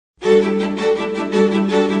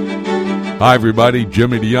Hi, everybody.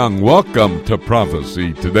 Jimmy DeYoung. Welcome to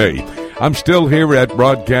Prophecy Today. I'm still here at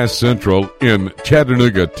Broadcast Central in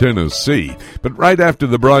Chattanooga, Tennessee. But right after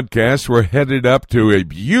the broadcast, we're headed up to a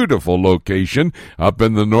beautiful location up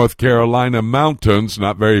in the North Carolina mountains,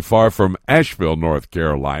 not very far from Asheville, North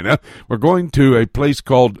Carolina. We're going to a place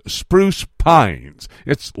called Spruce Pines.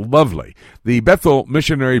 It's lovely. The Bethel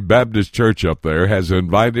Missionary Baptist Church up there has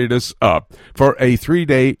invited us up for a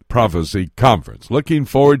 3-day prophecy conference. Looking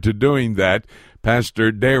forward to doing that.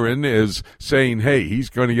 Pastor Darren is saying, hey, he's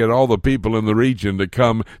going to get all the people in the region to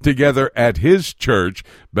come together at his church,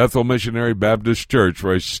 Bethel Missionary Baptist Church,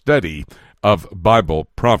 for a study of Bible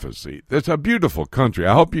prophecy. It's a beautiful country.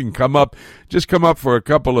 I hope you can come up for a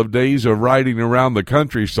couple of days of riding around the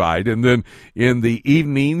countryside, and then in the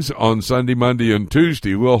evenings on Sunday, Monday, and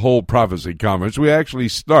Tuesday, we'll hold prophecy conference. We actually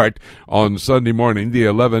start on Sunday morning, the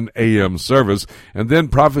 11 a.m. service, and then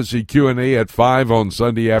prophecy Q&A at 5 on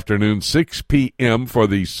Sunday afternoon, 6 p.m. for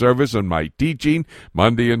the service and my teaching,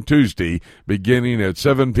 Monday and Tuesday, beginning at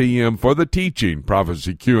 7 p.m. for the teaching,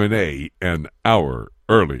 prophecy Q&A, an hour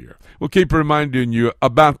earlier. We'll keep reminding you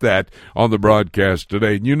about that on the broadcast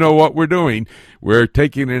today. And you know what we're doing? We're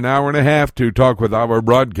taking an hour and a half to talk with our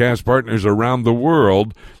broadcast partners around the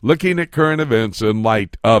world, looking at current events in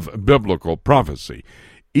light of biblical prophecy.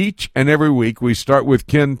 Each and every week, we start with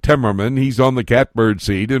Ken Timmerman. He's on the catbird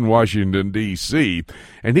seat in Washington, D.C.,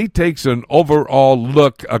 and he takes an overall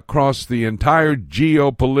look across the entire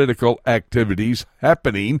geopolitical activities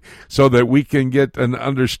happening so that we can get an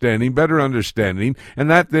understanding, better understanding, and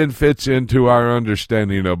that then fits into our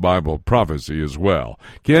understanding of Bible prophecy as well.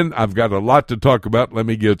 Ken, I've got a lot to talk about. Let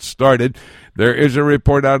me get started. There is a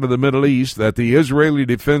report out of the Middle East that the Israeli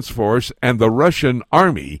Defense Force and the Russian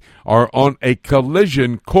Army are on a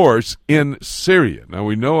collision course in Syria. Now,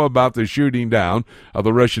 we know about the shooting down of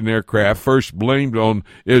the Russian aircraft, first blamed on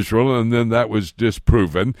Israel, and then that was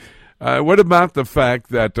disproven. What about the fact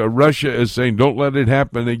that Russia is saying, don't let it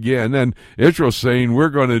happen again, and Israel saying, we're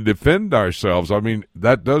going to defend ourselves? I mean,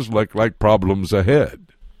 that does look like problems ahead.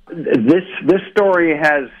 This story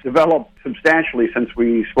has developed substantially since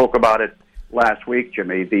we spoke about it last week,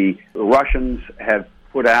 Jimmy. The Russians have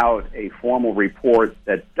put out a formal report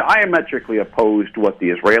that diametrically opposed what the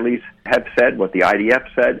Israelis have said, what the IDF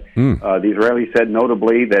said. The Israelis said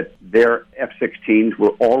notably that their F-16s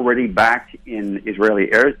were already back in Israeli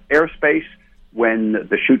airspace when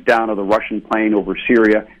the shoot-down of the Russian plane over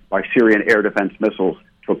Syria by Syrian air defense missiles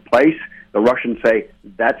took place. The Russians say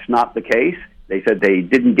that's not the case. They said they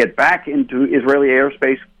didn't get back into Israeli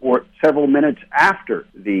airspace for several minutes after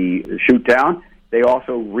the shoot-down. They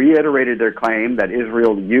also reiterated their claim that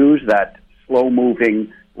Israel used that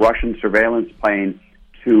slow-moving Russian surveillance plane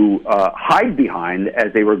to hide behind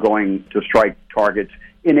as they were going to strike targets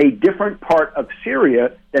in a different part of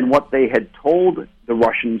Syria than what they had told the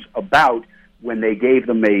Russians about when they gave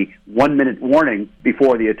them a 1-minute warning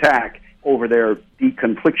before the attack over their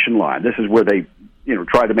deconfliction line. This is where they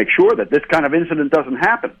try to make sure that this kind of incident doesn't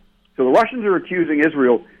happen. So the Russians are accusing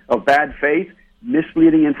Israel of bad faith,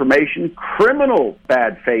 misleading information, criminal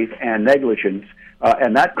bad faith and negligence,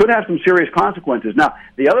 and that could have some serious consequences. Now,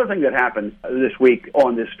 the other thing that happened this week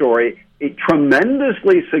on this story, is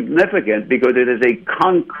tremendously significant because it is a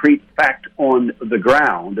concrete fact on the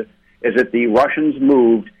ground, is that the Russians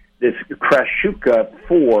moved this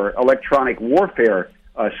Krashuka-4 electronic warfare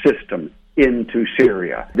system into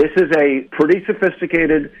Syria. This is a pretty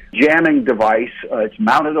sophisticated jamming device. It's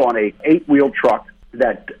mounted on a 8-wheel truck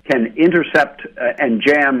that can intercept and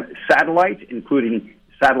jam satellites, including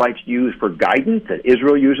satellites used for guidance, that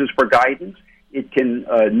Israel uses for guidance. It can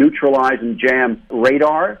neutralize and jam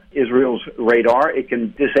radar, Israel's radar. It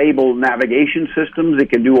can disable navigation systems. It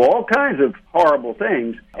can do all kinds of horrible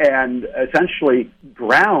things and essentially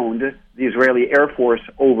ground the Israeli Air Force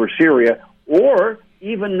over Syria, or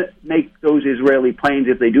even make those Israeli planes,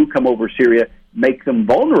 if they do come over Syria, make them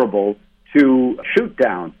vulnerable to shoot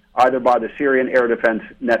down, either by the Syrian air defense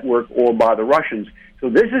network or by the Russians. So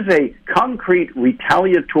this is a concrete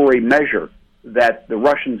retaliatory measure that the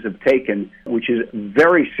Russians have taken, which is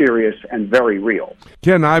very serious and very real.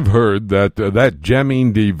 Ken, I've heard that that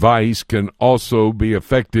jamming device can also be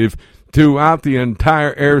effective throughout the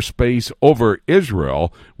entire airspace over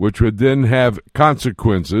Israel, which would then have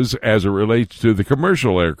consequences as it relates to the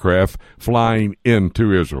commercial aircraft flying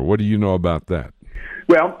into Israel. What do you know about that?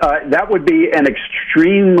 Well, that would be an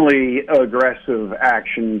extremely aggressive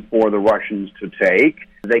action for the Russians to take.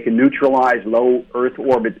 They can neutralize low Earth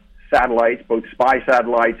orbit satellites, both spy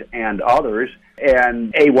satellites and others,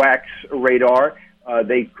 and AWACS radar.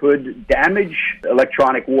 They could damage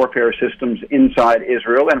electronic warfare systems inside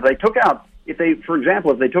Israel. And if they took out if they, for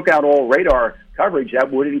example, if they took out all radar coverage,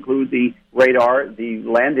 that would include the radar, the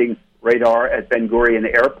landing radar at Ben Gurion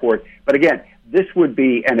Airport. But again, this would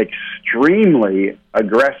be an extremely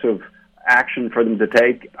aggressive action for them to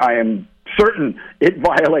take. I am certain it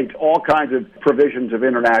violates all kinds of provisions of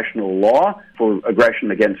international law for aggression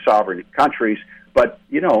against sovereign countries. But,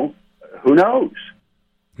 who knows?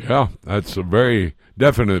 Yeah, that's a very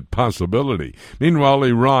definite possibility. Meanwhile,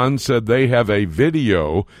 Iran said they have a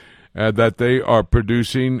video that they are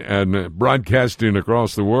producing and broadcasting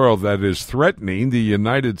across the world that is threatening the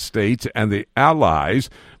United States and the allies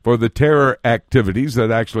for the terror activities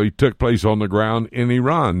that actually took place on the ground in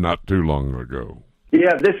Iran not too long ago.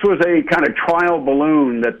 Yeah, this was a kind of trial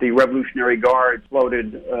balloon that the Revolutionary Guard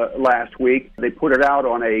floated last week. They put it out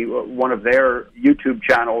on one of their YouTube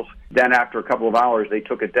channels. Then after a couple of hours, they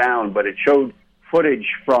took it down. But it showed footage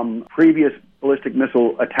from previous ballistic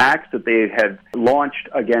missile attacks that they had launched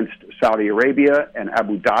against Saudi Arabia and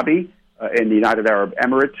Abu Dhabi in the United Arab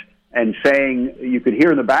Emirates, and saying, you could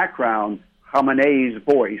hear in the background Khamenei's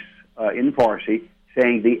voice in Farsi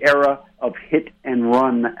saying the era of hit and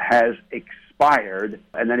run has expired,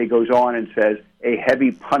 and then he goes on and says a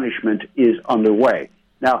heavy punishment is underway.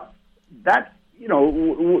 Now, that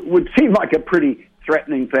would seem like a pretty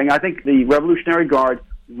threatening thing. I think the Revolutionary Guard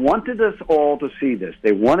wanted us all to see this.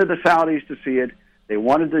 They wanted the Saudis to see it. They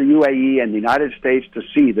wanted the UAE and the United States to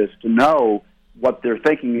see this, to know what their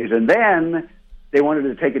thinking is, and then they wanted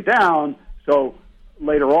to take it down. So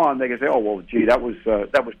later on, they can say, "Oh, well, gee, that was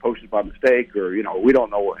posted by mistake," or we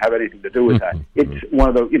don't have anything to do with that. It's one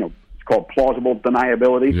of those, it's called plausible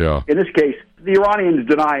deniability. Yeah. In this case, the Iranians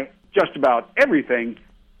deny just about everything,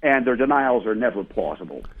 and their denials are never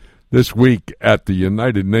plausible. This week at the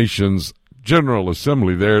United Nations General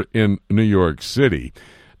Assembly there in New York City,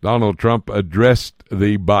 Donald Trump addressed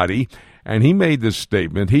the body, and he made this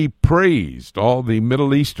statement. He praised all the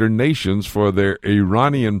Middle Eastern nations for their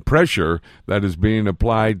Iranian pressure that is being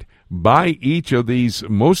applied by each of these,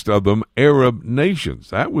 most of them, Arab nations.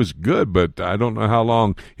 That was good, but I don't know how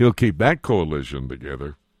long he'll keep that coalition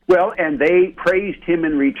together. Well, and they praised him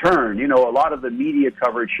in return. A lot of the media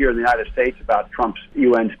coverage here in the United States about Trump's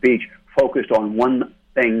UN speech focused on one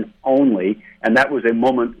thing only, and that was a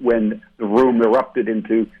moment when the room erupted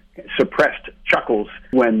into suppressed chuckles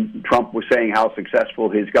when Trump was saying how successful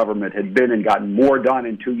his government had been and gotten more done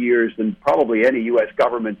in 2 years than probably any U.S.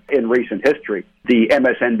 government in recent history. The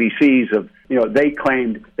MSNBCs they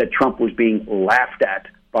claimed that Trump was being laughed at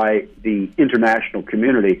by the international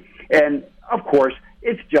community. And, of course,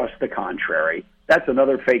 it's just the contrary. That's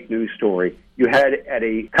another fake news story. You had at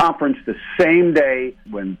a conference the same day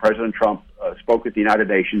when President Trump spoke at the United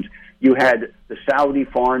Nations, you had the Saudi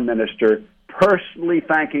foreign minister personally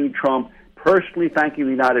thanking Trump, personally thanking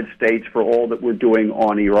the United States for all that we're doing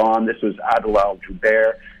on Iran. This was Adel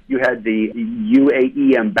Al-Jubeir. You had the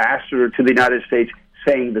UAE ambassador to the United States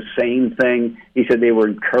saying the same thing. He said they were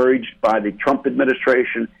encouraged by the Trump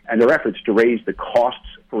administration and their efforts to raise the costs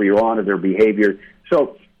for Iran of their behavior.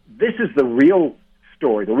 So this is the real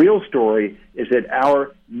story. The real story is that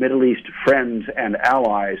our Middle East friends and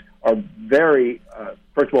allies are very,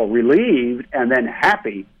 first of all, relieved and then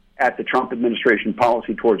happy at the Trump administration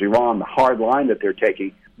policy towards Iran, the hard line that they're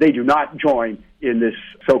taking. They do not join in this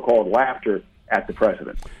so-called laughter at the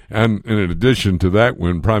president. And in addition to that,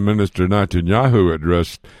 when Prime Minister Netanyahu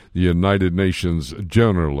addressed the United Nations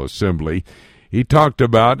General Assembly, he talked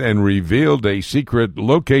about and revealed a secret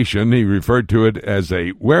location. He referred to it as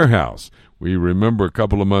a warehouse. We remember a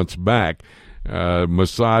couple of months back,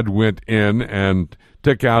 Mossad went in and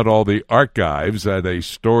took out all the archives at a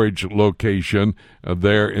storage location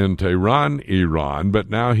there in Tehran, Iran. But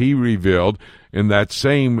now he revealed in that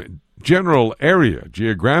same general area,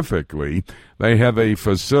 geographically, they have a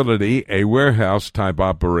facility, a warehouse-type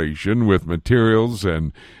operation with materials,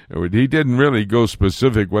 and he didn't really go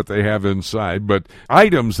specific what they have inside, but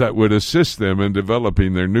items that would assist them in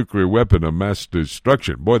developing their nuclear weapon of mass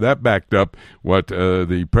destruction. Boy, that backed up what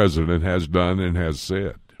the president has done and has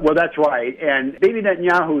said. Well, that's right. And Bibi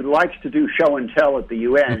Netanyahu likes to do show and tell at the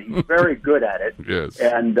UN. He's very good at it. Yes.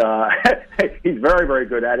 And he's very, very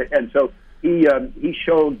good at it. And so he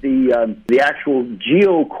showed the actual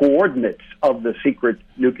geo-coordinates of the secret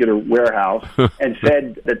nuclear warehouse and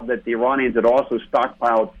said that the Iranians had also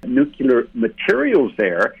stockpiled nuclear materials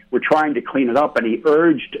there, were trying to clean it up, and he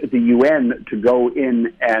urged the UN to go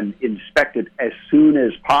in and inspect it as soon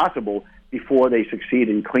as possible before they succeed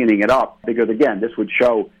in cleaning it up. Because, again, this would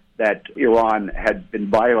show that Iran had been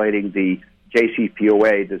violating the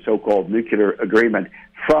JCPOA, the so-called nuclear agreement,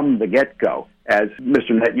 from the get-go, as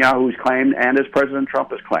Mr. Netanyahu has claimed and as President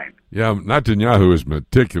Trump has claimed. Yeah, Netanyahu is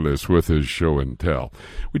meticulous with his show and tell.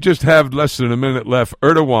 We just have less than a minute left.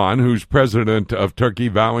 Erdogan, who's president of Turkey,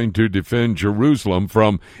 vowing to defend Jerusalem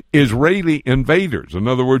from Israeli invaders. In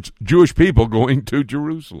other words, Jewish people going to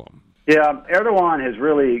Jerusalem. Yeah, Erdogan has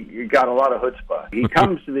really got a lot of chutzpah. He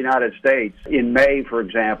comes to the United States in May, for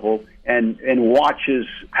example, and watches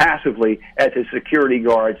passively as his security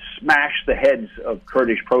guards smash the heads of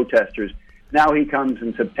Kurdish protesters. Now he comes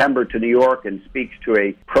in September to New York and speaks to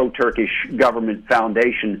a pro-Turkish government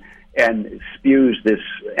foundation and spews this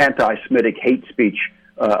anti-Semitic hate speech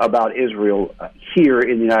about Israel here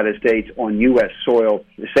in the United States on U.S. soil,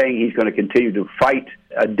 saying he's going to continue to fight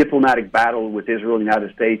a diplomatic battle with Israel and the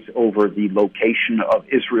United States over the location of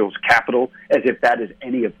Israel's capital, as if that is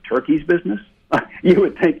any of Turkey's business. You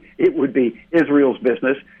would think it would be Israel's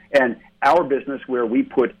business and our business where we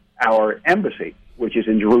put our embassy, which is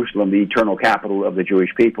in Jerusalem, the eternal capital of the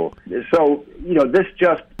Jewish people. So, this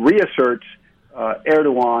just reasserts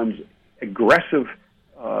Erdogan's aggressive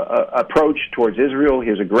approach towards Israel,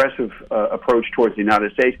 his aggressive approach towards the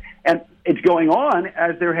United States. And it's going on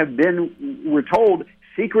as there have been, we're told,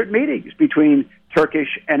 secret meetings between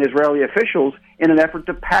Turkish and Israeli officials in an effort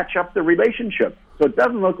to patch up the relationship. So it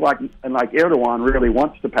doesn't look like Erdogan really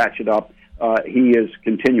wants to patch it up. He is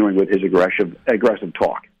continuing with his aggressive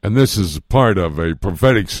talk. And this is part of a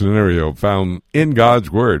prophetic scenario found in God's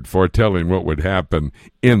Word foretelling what would happen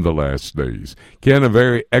in the last days. Ken, a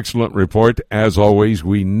very excellent report. As always,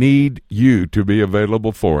 we need you to be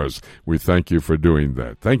available for us. We thank you for doing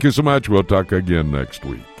that. Thank you so much. We'll talk again next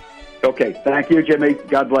week. Okay. Thank you, Jimmy.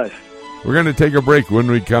 God bless. We're going to take a break. When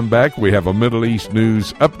we come back, we have a Middle East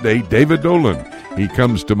news update. David Dolan, he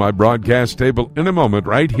comes to my broadcast table in a moment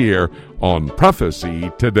right here on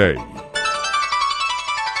Prophecy Today.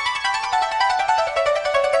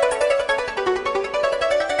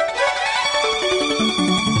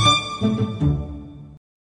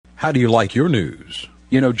 How do you like your news?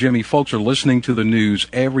 Jimmy, folks are listening to the news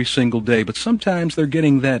every single day, but sometimes they're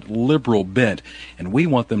getting that liberal bent, and we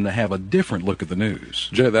want them to have a different look at the news.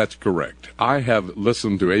 Jay, that's correct. I have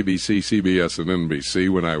listened to ABC, CBS, and NBC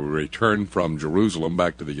when I returned from Jerusalem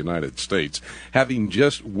back to the United States, having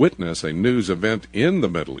just witnessed a news event in the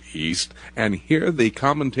Middle East, and hear the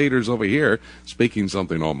commentators over here speaking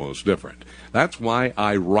something almost different. That's why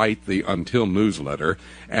I write the Until newsletter,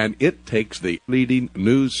 and it takes the leading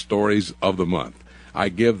news stories of the month. I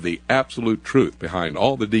give the absolute truth behind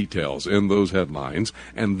all the details in those headlines,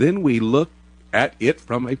 and then we look at it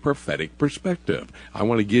from a prophetic perspective. I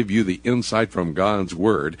want to give you the insight from God's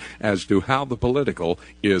Word as to how the political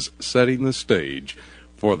is setting the stage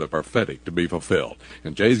for the prophetic to be fulfilled.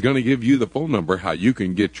 And Jay's going to give you the phone number how you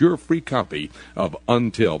can get your free copy of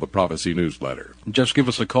Until the Prophecy newsletter. Just give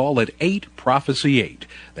us a call at 8-PROPHECY-8.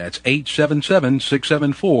 That's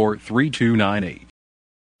 877-674-3298.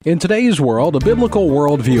 In today's world, a biblical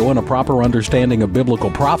worldview and a proper understanding of biblical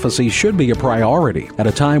prophecy should be a priority. At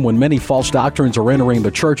a time when many false doctrines are entering the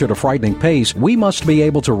church at a frightening pace, we must be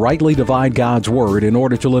able to rightly divide God's Word in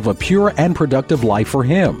order to live a pure and productive life for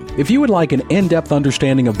Him. If you would like an in-depth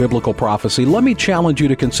understanding of biblical prophecy, let me challenge you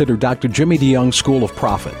to consider Dr. Jimmy DeYoung's School of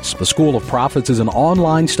Prophets. The School of Prophets is an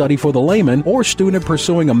online study for the layman or student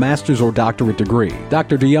pursuing a master's or doctorate degree.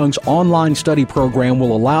 Dr. DeYoung's online study program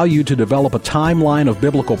will allow you to develop a timeline of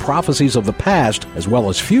biblical prophecies of the past as well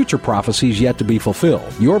as future prophecies yet to be fulfilled.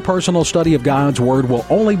 Your personal study of God's Word will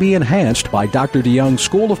only be enhanced by Dr. DeYoung's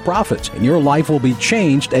School of Prophets, and your life will be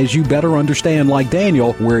changed as you better understand, like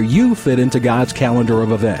Daniel, where you fit into God's calendar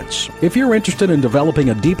of events. If you're interested in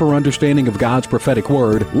developing a deeper understanding of God's prophetic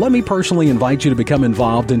Word, let me personally invite you to become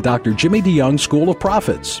involved in Dr. Jimmy DeYoung's School of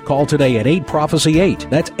Prophets. Call today at 8-PROPHECY-8.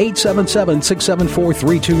 That's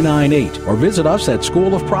 877-674-3298. Or visit us at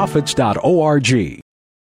schoolofprophets.org.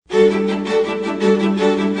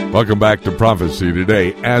 Welcome back to Prophecy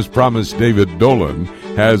Today. As promised, David Dolan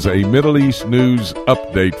has a Middle East news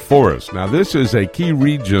update for us. Now, this is a key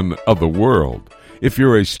region of the world. If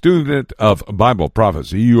you're a student of Bible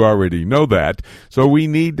prophecy, you already know that. So we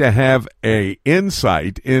need to have an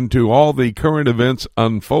insight into all the current events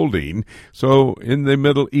unfolding. So in the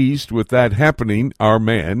Middle East, with that happening, our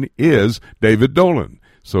man is David Dolan.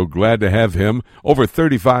 So glad to have him. Over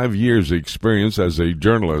 35 years experience as a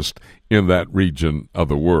journalist in that region of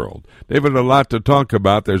the world. David, a lot to talk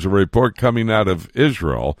about. There's a report coming out of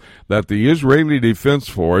Israel that the Israeli Defense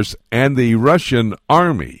Force and the Russian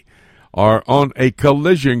army are on a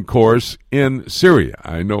collision course in Syria.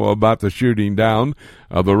 I know about the shooting down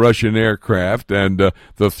of the Russian aircraft and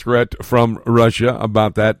the threat from Russia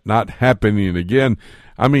about that not happening again.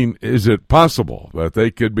 I mean, is it possible that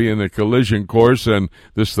they could be in a collision course and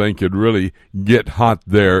this thing could really get hot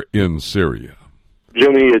there in Syria?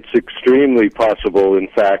 Jimmy, it's extremely possible. In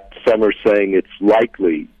fact, some are saying it's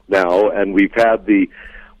likely now, and we've had the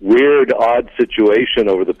weird, odd situation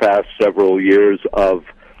over the past several years of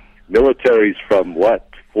militaries from,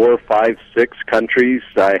 4, 5, 6 countries,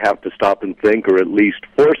 I have to stop and think, or at least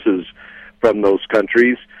forces from those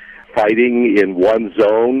countries, fighting in one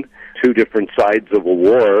zone, 2 different sides of a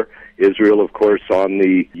war. Israel, of course, on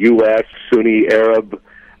the U.S. Sunni Arab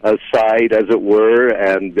side, as it were,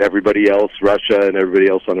 and everybody else, Russia and everybody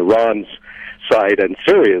else on Iran's side, and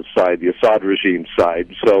Syria's side, the Assad regime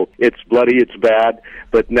side. So it's bloody, it's bad.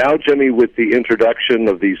 But now, Jimmy, with the introduction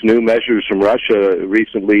of these new measures from Russia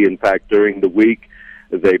recently, in fact, during the week,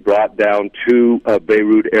 they brought down to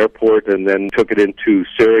Beirut airport and then took it into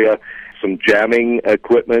Syria, some jamming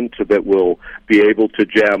equipment that will be able to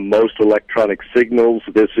jam most electronic signals.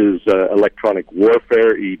 This is electronic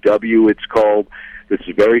warfare, EW it's called. This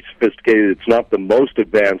is very sophisticated. It's not the most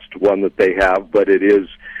advanced one that they have, but it is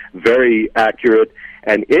very accurate.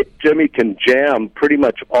 And it, Jimmy, can jam pretty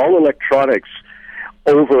much all electronics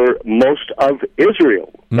over most of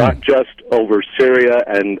Israel, not just over Syria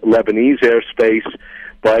and Lebanese airspace,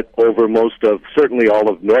 but over most of, certainly all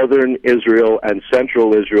of northern Israel and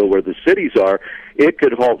central Israel where the cities are. It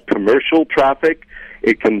could halt commercial traffic.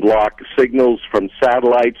 It can block signals from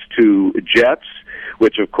satellites to jets,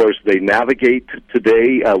 which, of course, they navigate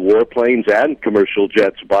today, warplanes and commercial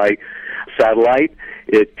jets by satellite.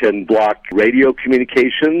 It can block radio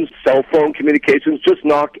communications, cell phone communications, just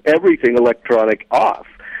knock everything electronic off.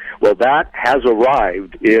 Well, that has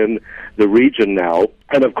arrived in the region now.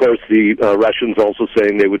 And, of course, the Russians also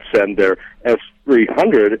saying they would send their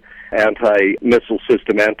S-300 anti-missile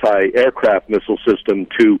system, anti-aircraft missile system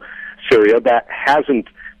to Syria. That hasn't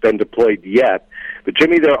been deployed yet. But,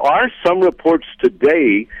 Jimmy, there are some reports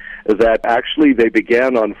today that actually they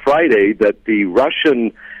began on Friday that the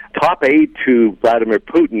Russian top aide to Vladimir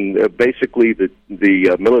Putin, basically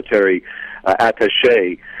the military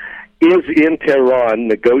attaché, is in Tehran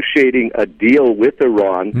negotiating a deal with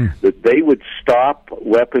Iran that they would stop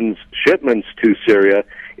weapons shipments to Syria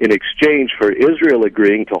in exchange for Israel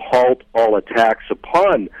agreeing to halt all attacks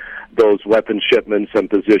upon those weapon shipments and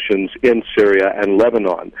positions in Syria and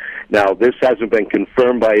Lebanon. Now, this hasn't been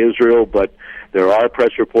confirmed by Israel, but there are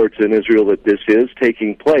press reports in Israel that this is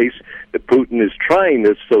taking place, that Putin is trying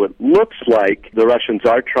this, so it looks like the Russians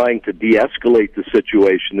are trying to de-escalate the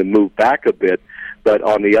situation and move back a bit. But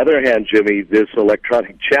on the other hand, Jimmy, this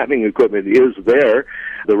electronic jamming equipment is there.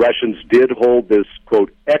 The Russians did hold this,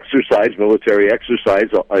 quote, exercise, military exercise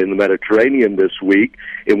in the Mediterranean this week,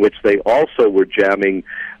 in which they also were jamming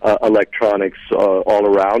electronics all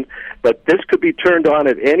around. But this could be turned on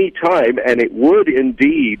at any time, and it would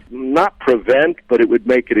indeed not prevent, but it would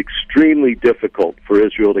make it extremely difficult for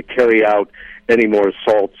Israel to carry out any more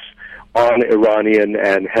assaults on Iranian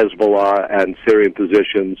and Hezbollah and Syrian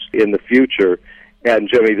positions in the future. And,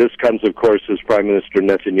 Jimmy, this comes, of course, as Prime Minister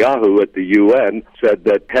Netanyahu at the UN said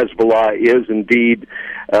that Hezbollah is indeed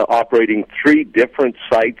operating 3 different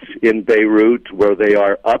sites in Beirut where they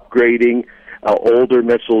are upgrading older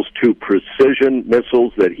missiles to precision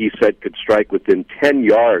missiles that he said could strike within 10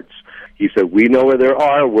 yards. He said, we know where they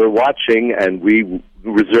are, we're watching, and we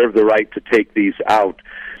reserve the right to take these out.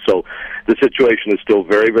 So the situation is still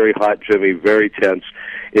very, very hot, Jimmy, very tense.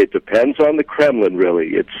 It depends on the Kremlin,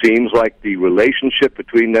 really. It seems like the relationship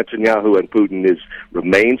between Netanyahu and Putin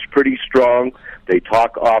remains pretty strong. They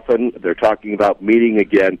talk often. They're talking about meeting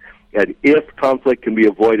again. And if conflict can be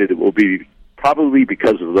avoided, it will be probably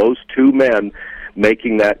because of those 2 men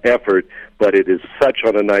making that effort. But it is such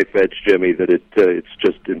on a knife edge, Jimmy, that it's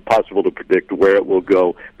just impossible to predict where it will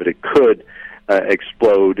go. But it could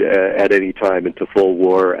explode at any time into full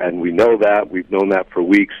war, and we know that. We've known that for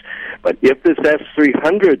weeks. But if this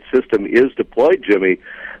S-300 system is deployed, Jimmy,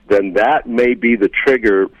 then that may be the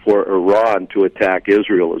trigger for Iran to attack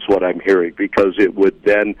Israel, is what I'm hearing, because it would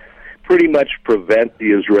then pretty much prevent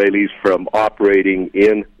the Israelis from operating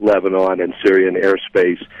in Lebanon and Syrian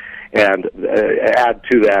airspace. And add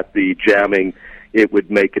to that the jamming, it would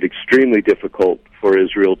make it extremely difficult for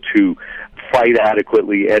Israel to fight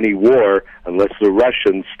adequately any war unless the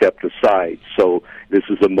Russians stepped aside. So this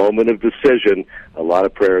is a moment of decision. A lot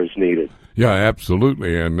of prayer is needed. Yeah,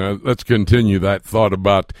 absolutely. And let's continue that thought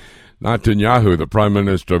about Netanyahu, the Prime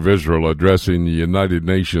Minister of Israel, addressing the United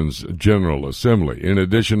Nations General Assembly. In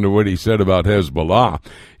addition to what he said about Hezbollah,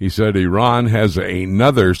 he said Iran has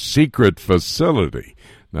another secret facility.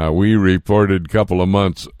 Now, we reported a couple of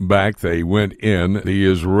months back they went in. The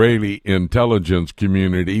Israeli intelligence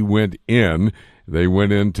community went in. They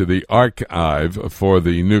went into the archive for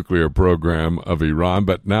the nuclear program of Iran,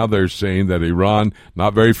 but now they're saying that Iran,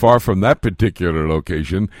 not very far from that particular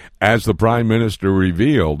location, as the Prime Minister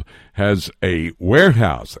revealed, has a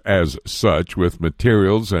warehouse as such with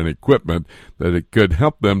materials and equipment that it could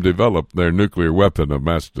help them develop their nuclear weapon of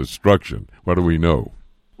mass destruction. What do we know?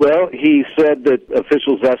 Well, he said that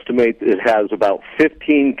officials estimate it has about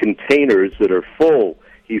 15 containers that are full.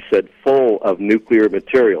 He said full of nuclear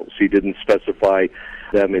materials. He didn't specify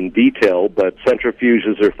them in detail, but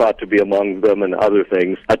centrifuges are thought to be among them and other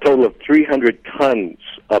things. A total of 300 tons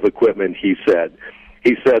of equipment, he said.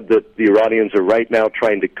 He said that the Iranians are right now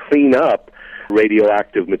trying to clean up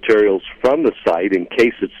radioactive materials from the site in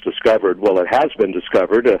case it's discovered. Well, it has been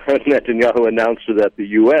discovered. Netanyahu announced it at the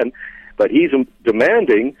UN, but he's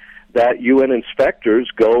demanding that UN inspectors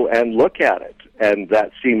go and look at it. And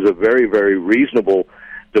that seems a very, very reasonable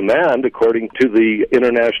demand. According to the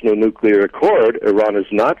International Nuclear Accord, Iran is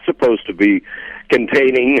not supposed to be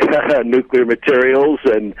containing nuclear materials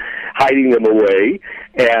and hiding them away,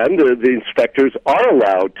 and the inspectors are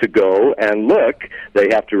allowed to go and look. They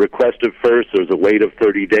have to request it first. There's a wait of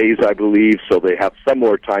 30 days, I believe, so they have some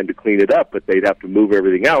more time to clean it up, but they'd have to move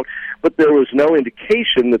everything out. But there was no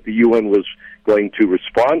indication that the UN was going to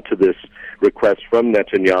respond to this request from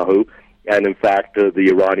Netanyahu. And in fact, the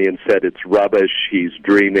Iranians said it's rubbish, he's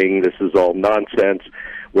dreaming, this is all nonsense,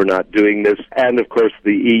 we're not doing this. And of course,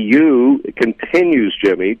 the EU continues,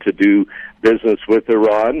 Jimmy, to do business with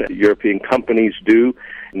Iran. European companies do.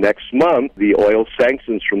 Next month, the oil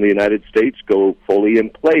sanctions from the United States go fully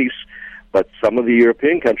in place, but some of the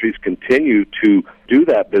European countries continue to do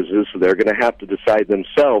that business, so they're going to have to decide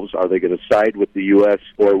themselves, are they going to side with the U.S.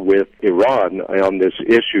 or with Iran on this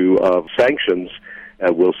issue of sanctions?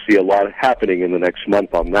 We'll see a lot happening in the next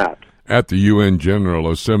month on that. At the UN General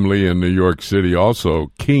Assembly in New York City,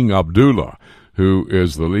 also, King Abdullah, who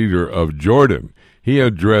is the leader of Jordan, he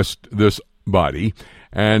addressed this body,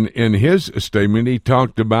 and in his statement he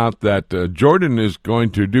talked about that Jordan is going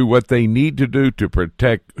to do what they need to do to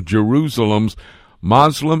protect Jerusalem's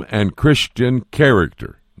Muslim and Christian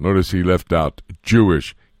character. Notice he left out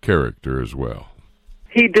Jewish character as well.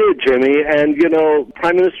 He did, Jimmy, and,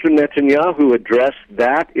 Prime Minister Netanyahu addressed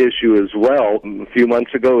that issue as well. A few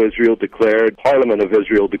months ago, Parliament of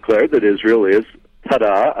Israel declared that Israel is,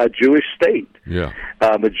 a Jewish state,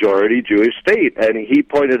 a majority Jewish state. And he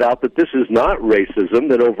pointed out that this is not racism,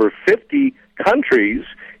 that over 50 countries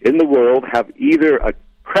in the world have either a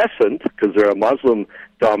crescent, because they're a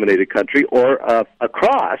Muslim-dominated country, or a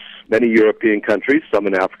cross, many European countries, some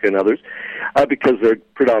in Africa and others, because they're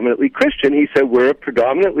predominantly Christian. He said, we're a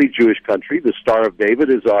predominantly Jewish country. The Star of David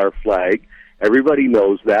is our flag. Everybody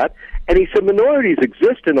knows that. And he said minorities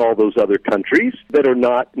exist in all those other countries that are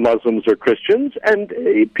not Muslims or Christians, and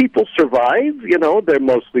people survive. They're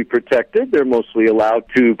mostly protected. They're mostly allowed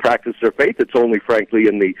to practice their faith. It's only, frankly,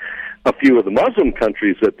 in a few of the Muslim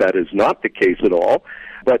countries that is not the case at all.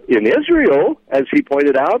 But in Israel, as he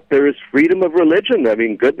pointed out, there is freedom of religion. I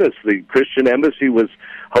mean, goodness, the Christian embassy was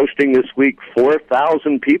hosting this week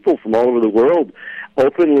 4,000 people from all over the world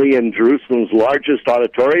openly in Jerusalem's largest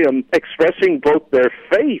auditorium, expressing both their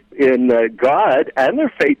faith in God and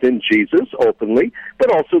their faith in Jesus openly,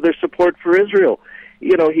 but also their support for Israel.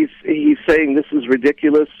 He's saying this is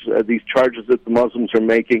ridiculous, these charges that the Muslims are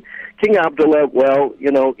making. King Abdullah,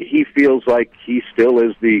 he feels like he still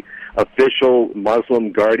is the official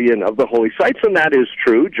Muslim guardian of the holy sites, and that is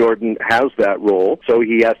true. Jordan has that role, so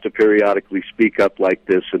he has to periodically speak up like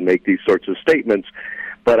this and make these sorts of statements.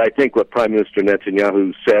 But I think what Prime Minister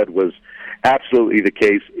Netanyahu said was absolutely the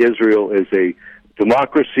case. Israel is a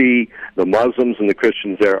democracy. The Muslims and the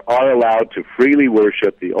Christians there are allowed to freely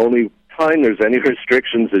worship. The only time there's any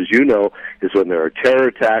restrictions, as you know, is when there are terror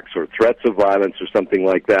attacks or threats of violence or something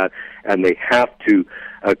like that, and they have to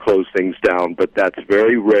close things down. But that's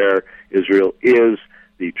very rare. Israel is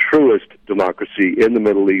the truest democracy in the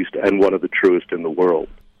Middle East and one of the truest in the world.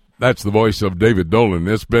 That's the voice of David Dolan.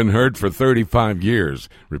 It's been heard for 35 years,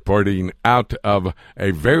 reporting out of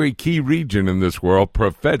a very key region in this world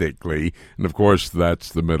prophetically, and of course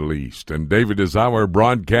that's the Middle East. And David is our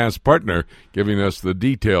broadcast partner, giving us the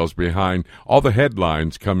details behind all the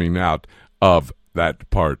headlines coming out of that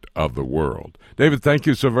part of the world. David, thank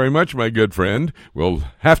you so very much, my good friend. We'll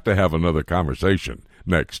have to have another conversation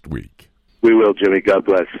next week. We will, Jimmy. God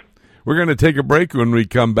bless. We're going to take a break. When we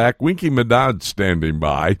come back, Winky Medad standing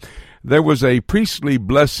by. There was a priestly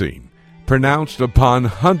blessing pronounced upon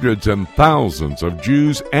hundreds and thousands of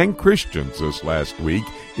Jews and Christians this last week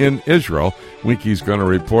in Israel. Winky's going to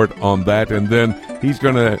report on that, and then he's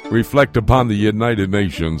going to reflect upon the United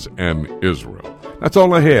Nations and Israel. That's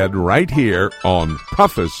all ahead right here on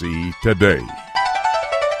Prophecy Today.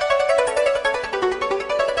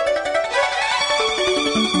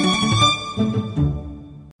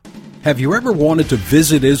 Have you ever wanted to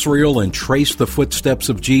visit Israel and trace the footsteps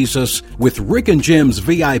of Jesus? With Rick and Jim's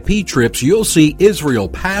VIP trips, you'll see Israel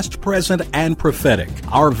past, present, and prophetic.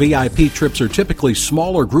 Our VIP trips are typically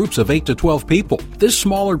smaller groups of 8 to 12 people. This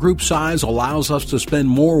smaller group size allows us to spend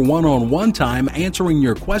more one-on-one time answering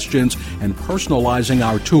your questions and personalizing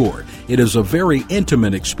our tour. It is a very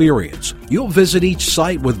intimate experience. You'll visit each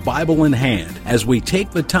site with Bible in hand as we take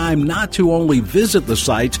the time not to only visit the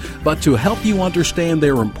sites, but to help you understand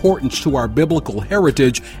their importance to our biblical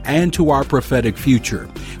heritage and to our prophetic future.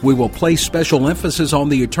 We will place special emphasis on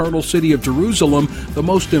the eternal city of Jerusalem, the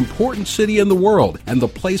most important city in the world, and the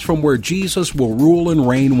place from where Jesus will rule and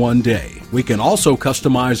reign one day. We can also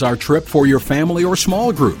customize our trip for your family or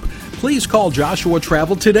small group. Please call Joshua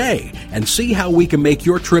Travel today and see how we can make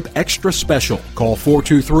your trip extra special. Call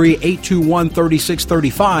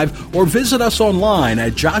 423-821-3635 or visit us online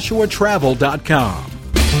at joshuatravel.com.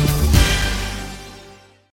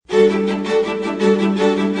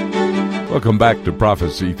 Welcome back to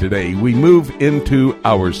Prophecy Today. We move into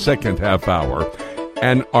our second half hour,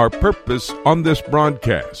 and our purpose on this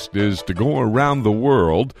broadcast is to go around the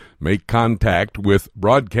world, make contact with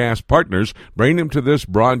broadcast partners, bring them to this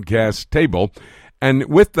broadcast table, and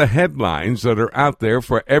with the headlines that are out there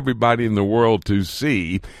for everybody in the world to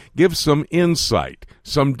see, give some insight,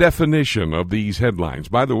 some definition of these headlines.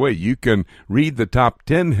 By the way, you can read the top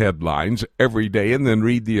 10 headlines every day and then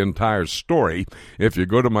read the entire story. If you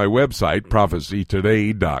go to my website,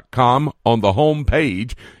 prophecytoday.com, on the home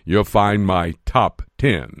page, you'll find my top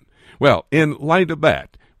 10. Well, in light of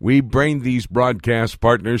that, we bring these broadcast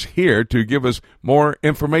partners here to give us more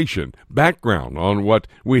information, background on what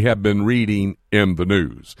we have been reading in the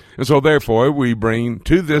news. And so therefore, we bring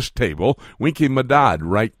to this table Winky Medad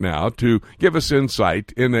right now to give us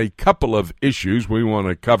insight in a couple of issues we want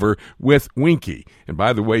to cover with Winky. And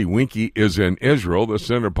by the way, Winky is in Israel, the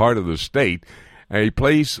center part of the state, a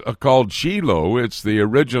place called Shiloh. It's the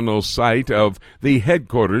original site of the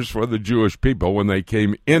headquarters for the Jewish people when they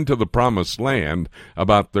came into the Promised Land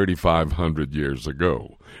about 3,500 years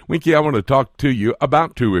ago. Winky, I want to talk to you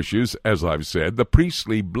about two issues, as I've said. The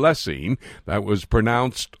priestly blessing that was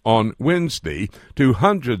pronounced on Wednesday to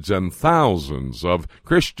hundreds and thousands of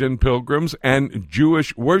Christian pilgrims and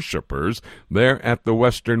Jewish worshipers there at the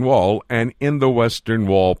Western Wall and in the Western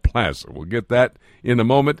Wall Plaza. We'll get that in a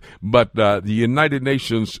moment, but the United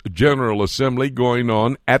Nations General Assembly going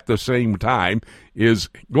on at the same time is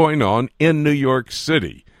going on in New York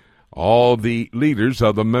City. All the leaders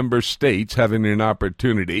of the member states having an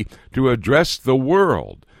opportunity to address the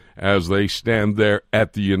world as they stand there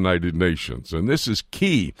at the United Nations. And this is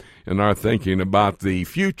key in our thinking about the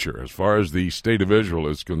future as far as the state of Israel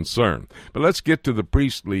is concerned. But let's get to the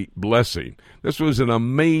priestly blessing. This was an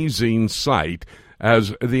amazing sight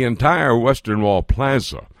as the entire Western Wall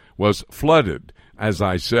Plaza was flooded, as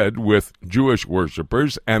I said, with Jewish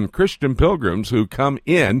worshipers and Christian pilgrims who come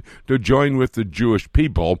in to join with the Jewish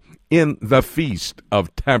people in the Feast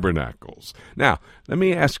of Tabernacles. Now, let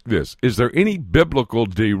me ask this. Is there any biblical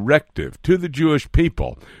directive to the Jewish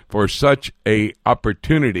people for such a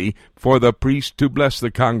opportunity for the priest to bless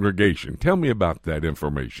the congregation? Tell me about that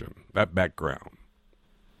information, that background.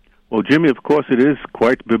 Well, Jimmy, of course it is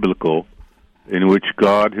quite biblical, in which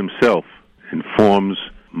God himself informs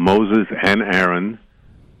Moses and Aaron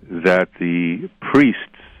that the priests,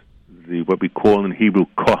 what we call in Hebrew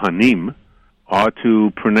Kohanim, are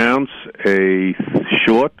to pronounce a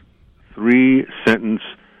short 3-sentence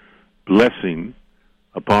blessing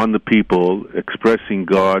upon the people, expressing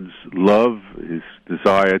God's love, his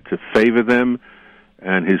desire to favor them,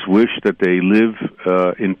 and his wish that they live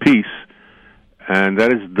in peace. And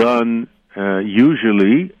that is done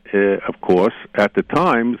usually, of course, at the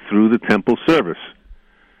time through the temple service.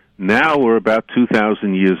 Now we're about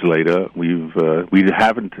 2,000 years later. We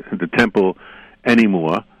haven't the temple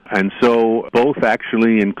anymore. And so both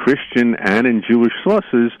actually in Christian and in Jewish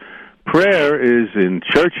sources, prayer is in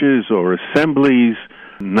churches or assemblies,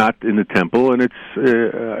 not in the temple. And it's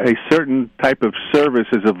a certain type of service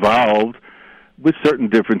has evolved with certain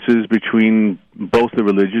differences between both the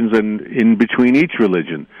religions and in between each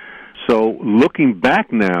religion. So looking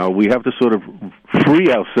back now, we have to sort of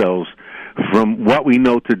free ourselves from what we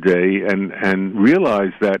know today and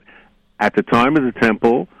realize that at the time of the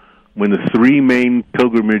temple, when the three main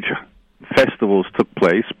pilgrimage festivals took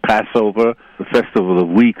place, Passover, the Festival of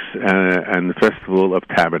Weeks, and the Festival of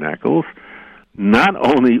Tabernacles, not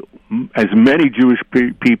only as many Jewish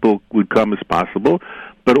people would come as possible,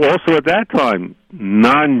 but also at that time,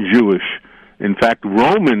 non-Jewish. In fact,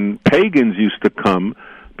 Roman pagans used to come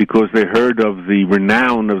because they heard of the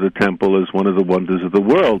renown of the temple as one of the wonders of the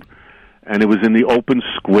world. And it was in the open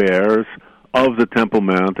squares of the Temple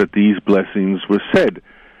Mount that these blessings were said.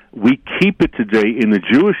 We keep it today in the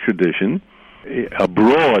Jewish tradition.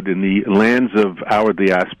 Abroad, in the lands of our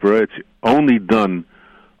diaspora, it's only done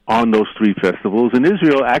on those three festivals. In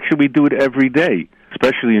Israel, actually, we do it every day,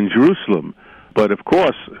 especially in Jerusalem. But, of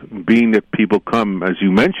course, being that people come, as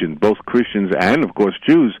you mentioned, both Christians and, of course,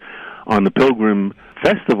 Jews, on the pilgrim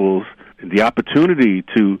festivals, the opportunity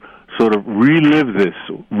to sort of relive this,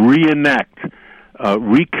 reenact,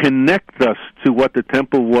 reconnect us to what the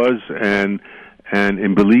temple was and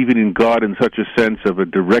in believing in God in such a sense of a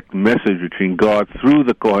direct message between God through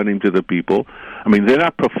the Kohanim to the people. I mean, they're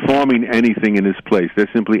not performing anything in this place. They're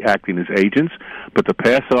simply acting as agents. But to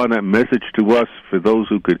pass on that message to us, for those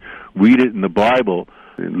who could read it in the Bible,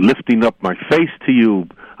 lifting up my face to you,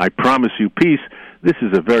 I promise you peace, this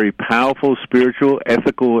is a very powerful spiritual,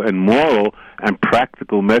 ethical, and moral and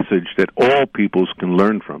practical message that all peoples can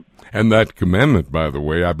learn from. And that commandment, by the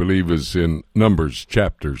way, I believe is in Numbers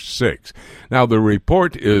chapter 6. Now, the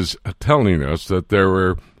report is telling us that there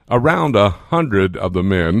were around 100 of the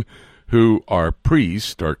men who are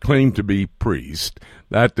priests or claim to be priests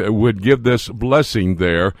that would give this blessing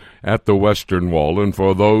there at the Western Wall and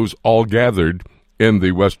for those all gathered in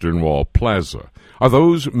the Western Wall Plaza. Are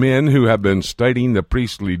those men who have been studying the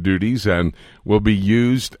priestly duties and will be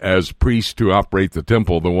used as priests to operate the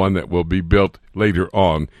temple, the one that will be built later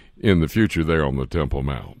on in the future there on the Temple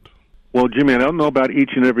Mount? Well, Jimmy, I don't know about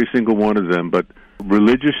each and every single one of them, but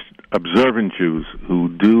religious observant Jews who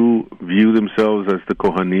do view themselves as the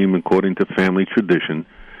Kohanim according to family tradition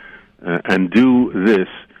and do this,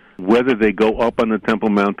 whether they go up on the Temple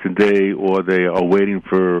Mount today or they are waiting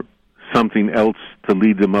for something else to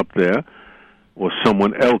lead them up there or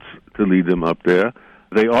someone else to lead them up there,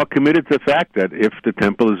 they are committed to the fact that if the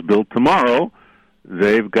temple is built tomorrow,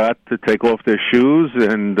 they've got to take off their shoes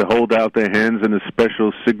and hold out their hands in a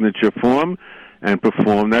special signature form and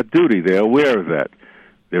perform that duty. They're aware of that.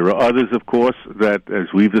 There are others, of course, that, as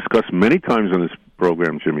we've discussed many times on this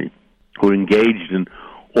program, Jimmy, who are engaged in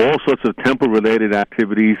all sorts of temple-related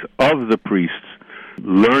activities of the priests,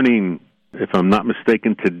 learning. If I'm not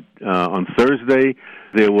mistaken, on Thursday,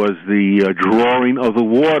 there was the drawing of the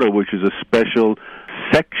water, which is a special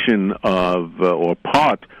section of, or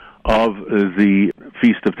part of the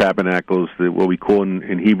Feast of Tabernacles, what we call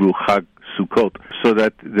in Hebrew Chag Sukkot, so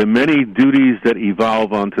that the many duties that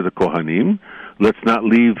evolve onto the Kohanim, let's not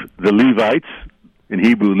leave the Levites, in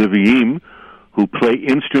Hebrew Leviim, who play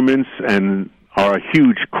instruments and are a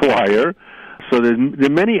huge choir. So there are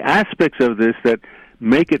many aspects of this that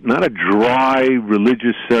make it not a dry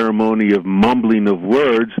religious ceremony of mumbling of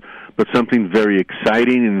words, but something very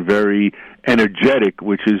exciting and very energetic,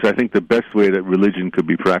 which is, I think, the best way that religion could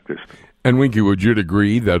be practiced. And Winky, would you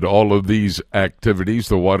agree that all of these activities,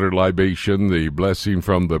 the water libation, the blessing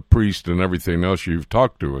from the priest, and everything else you've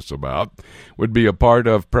talked to us about, would be a part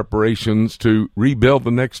of preparations to rebuild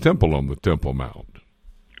the next temple on the Temple Mount?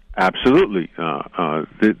 Absolutely.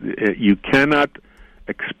 You cannot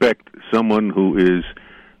expect someone who is,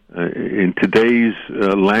 in today's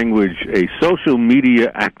language, a social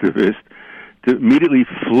media activist to immediately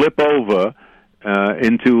flip over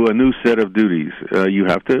into a new set of duties. You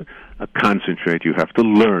have to concentrate, you have to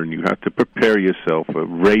learn, you have to prepare yourself,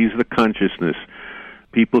 raise the consciousness.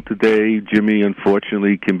 People today, Jimmy,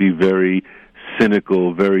 unfortunately, can be very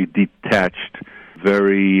cynical, very detached,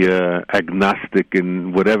 very agnostic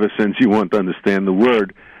in whatever sense you want to understand the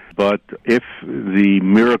word. But if the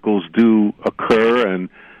miracles do occur and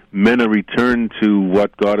men are returned to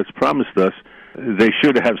what God has promised us, they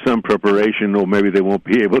should have some preparation, or maybe they won't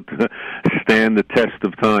be able to stand the test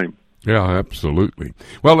of time. Yeah, absolutely.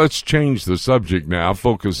 Well, let's change the subject now,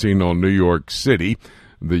 focusing on New York City,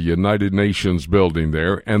 the United Nations building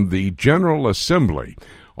there, and the General Assembly.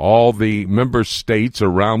 All the member states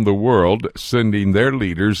around the world sending their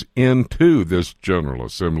leaders into this General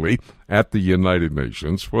Assembly at the United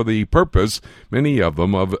Nations for the purpose, many of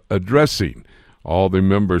them, of addressing all the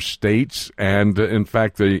member states and, in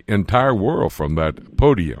fact, the entire world from that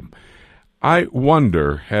podium. I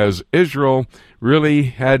wonder, has Israel really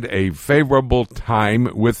had a favorable time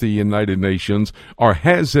with the United Nations, or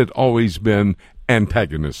has it always been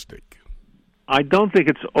antagonistic? I don't think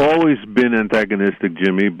it's always been antagonistic,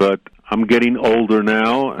 Jimmy, but I'm getting older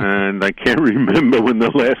now, and I can't remember when the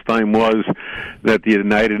last time was that the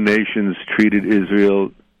United Nations treated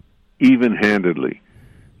Israel even-handedly.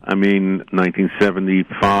 I mean,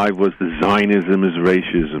 1975 was the Zionism is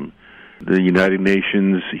racism, the United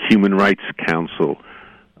Nations Human Rights Council,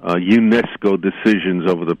 UNESCO decisions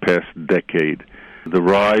over the past decade, the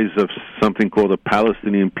rise of something called the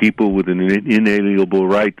Palestinian people with an inalienable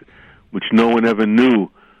right, which no one ever knew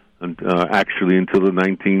actually until the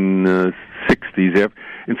 1960s.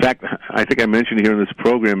 In fact, I think I mentioned here in this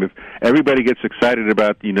program, if everybody gets excited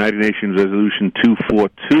about the United Nations Resolution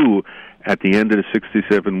 242 at the end of the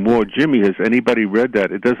 67 war, Jimmy, has anybody read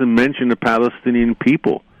that? It doesn't mention the Palestinian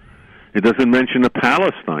people. It doesn't mention the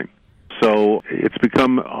Palestine. So it's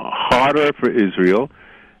become harder for Israel.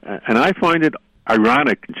 And I find it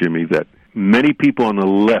ironic, Jimmy, that many people on the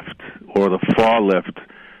left or the far left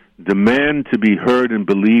demand to be heard and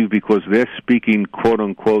believed because they're speaking,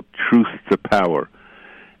 quote-unquote, truth to power.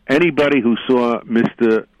 Anybody who saw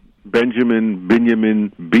Mr. Benjamin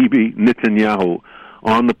Bibi Netanyahu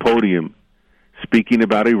on the podium speaking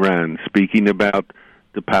about Iran, speaking about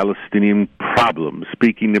the Palestinian problem,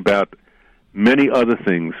 speaking about many other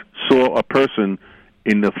things, saw a person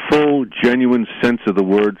in the full, genuine sense of the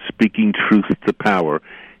word speaking truth to power,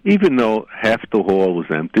 even though half the hall was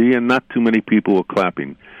empty and not too many people were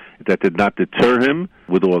clapping. That did not deter him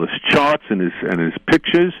with all his charts and his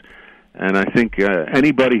pictures. And I think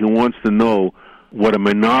anybody who wants to know what a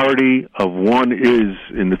minority of one is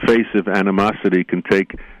in the face of animosity can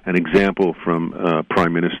take an example from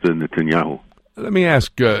Prime Minister Netanyahu. Let me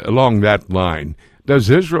ask along that line,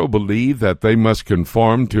 does Israel believe that they must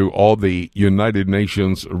conform to all the United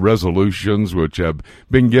Nations resolutions which have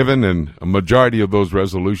been given, and a majority of those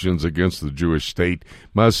resolutions against the Jewish state?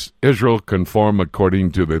 Must Israel conform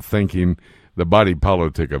according to the thinking, the body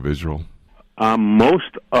politic of Israel?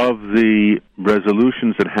 Most of the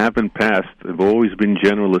resolutions that have been passed have always been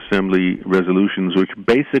General Assembly resolutions, which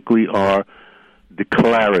basically are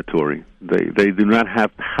declaratory. They do not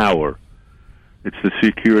have power. It's the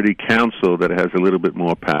Security Council that has a little bit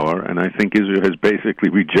more power, and I think Israel has basically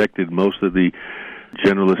rejected most of the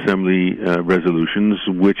General Assembly resolutions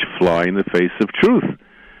which fly in the face of truth.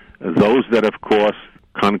 Those that, of course,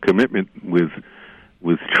 concomitant with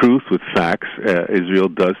truth, with facts, Israel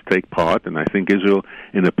does take part, and I think Israel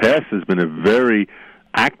in the past has been a very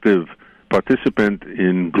active participant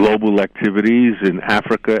in global activities in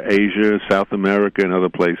Africa, Asia, South America, and other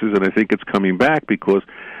places, and I think it's coming back because,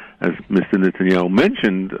 as Mr. Netanyahu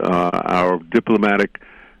mentioned, our diplomatic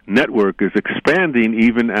network is expanding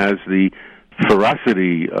even as the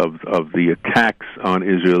ferocity of the attacks on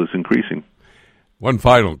Israel is increasing. One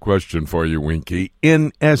final question for you, Winky.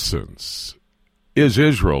 In essence, is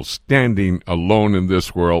Israel standing alone in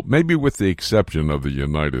this world, maybe with the exception of the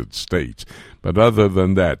United States? But other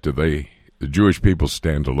than that, do the Jewish people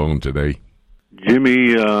stand alone today?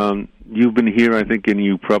 Jimmy, you've been here, I think, and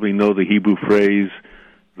you probably know the Hebrew phrase,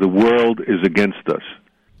 the world is against us.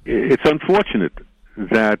 It's unfortunate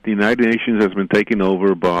that the United Nations has been taken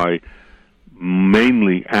over by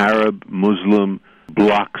mainly Arab, Muslim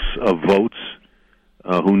blocs of votes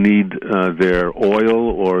who need their oil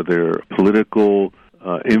or their political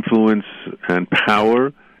influence and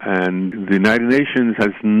power. And the United Nations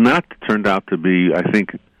has not turned out to be, I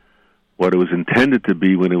think, what it was intended to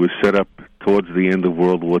be when it was set up towards the end of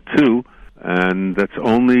World War II. And that's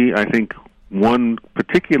only, I think, one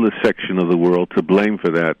particular section of the world to blame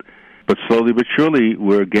for that. But slowly but surely,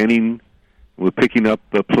 we're picking up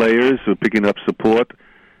players, we're picking up support,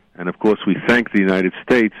 and of course we thank the United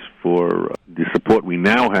States for the support we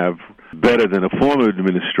now have, better than a former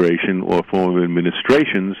administration or former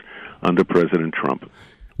administrations under President Trump.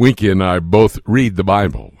 Winky and I both read the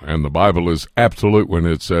Bible, and the Bible is absolute when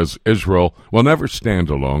it says Israel will never stand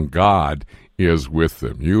alone. God is with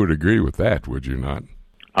them. You would agree with that, would you not?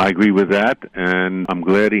 I agree with that, and I'm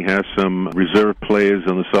glad he has some reserve players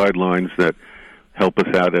on the sidelines that help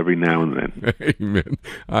us out every now and then. Amen.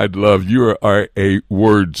 You are a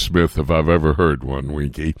wordsmith if I've ever heard one,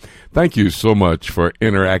 Winky. Thank you so much for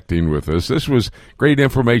interacting with us. This was great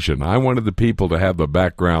information. I wanted the people to have the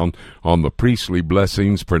background on the priestly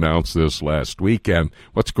blessings pronounced this last week and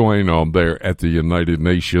what's going on there at the United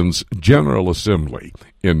Nations General Assembly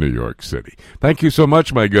in New York City. Thank you so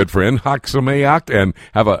much, my good friend. Chag Sameach, and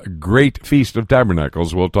have a great Feast of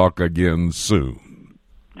Tabernacles. We'll talk again soon.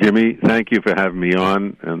 Jimmy, thank you for having me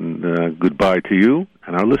on, and goodbye to you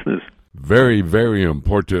and our listeners. Very, very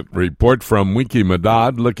important report from Winky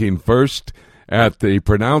Madad, looking first at the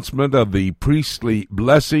pronouncement of the priestly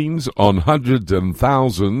blessings on hundreds and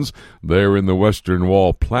thousands there in the Western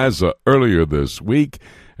Wall Plaza earlier this week.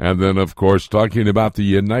 And then, of course, talking about the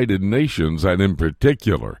United Nations, and in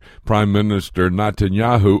particular, Prime Minister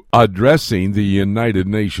Netanyahu addressing the United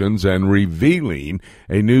Nations and revealing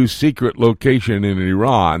a new secret location in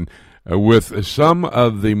Iran with some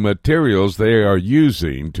of the materials they are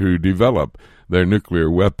using to develop their nuclear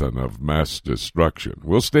weapon of mass destruction.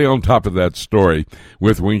 We'll stay on top of that story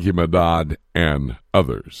with Winky Madad and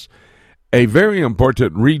others. A very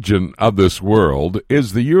important region of this world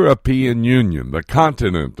is the European Union, the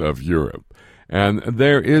continent of Europe. And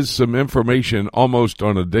there is some information almost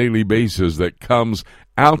on a daily basis that comes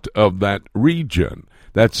out of that region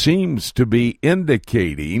that seems to be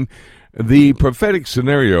indicating the prophetic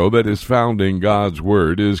scenario that is found in God's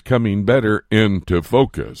Word is coming better into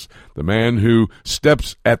focus. The man who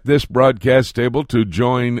steps at this broadcast table to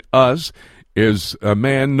join us is a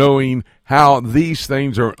man knowing how these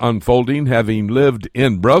things are unfolding, having lived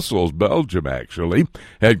in Brussels, Belgium, actually,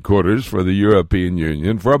 headquarters for the European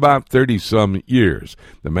Union, for about 30-some years.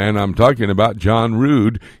 The man I'm talking about, John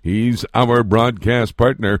Rood, he's our broadcast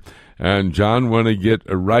partner. And, John, want to get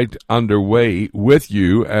right underway with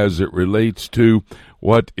you as it relates to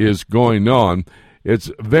what is going on. It's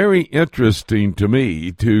very interesting to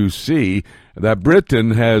me to see that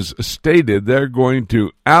Britain has stated they're going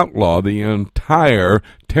to outlaw the entire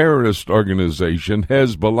terrorist organization,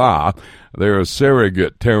 Hezbollah. They're a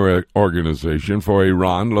surrogate terror organization for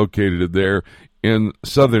Iran located there in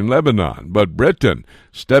southern Lebanon. But Britain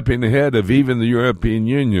stepping ahead of even the European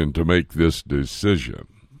Union to make this decision.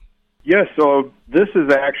 Yes, so this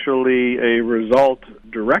is actually a result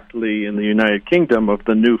directly in the United Kingdom of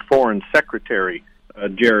the new Foreign Secretary,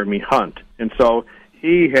 Jeremy Hunt. And so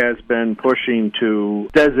he has been pushing to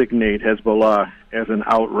designate Hezbollah as an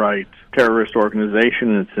outright terrorist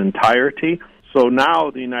organization in its entirety. So now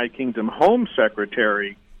the United Kingdom Home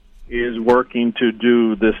Secretary is working to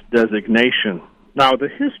do this designation. Now, the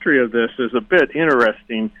history of this is a bit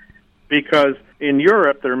interesting because in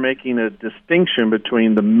Europe they're making a distinction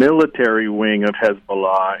between the military wing of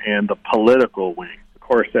Hezbollah and the political wing. Of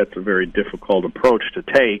course, that's a very difficult approach to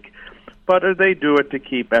take, but they do it to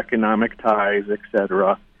keep economic ties,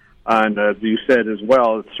 etc. And as you said as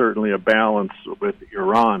well, it's certainly a balance with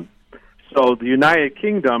Iran. So the United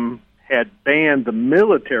Kingdom had banned the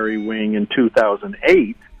military wing in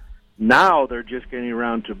 2008. Now they're just getting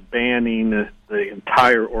around to banning the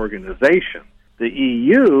entire organization. The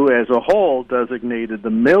EU as a whole designated the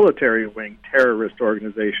military wing terrorist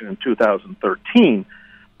organization in 2013.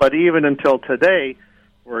 But even until today,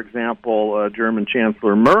 for example, German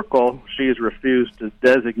Chancellor Merkel, she has refused to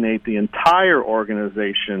designate the entire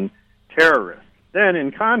organization terrorist. Then, in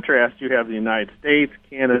contrast, you have the United States,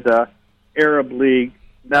 Canada, Arab League,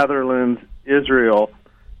 Netherlands, Israel,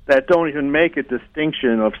 that don't even make a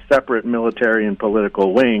distinction of separate military and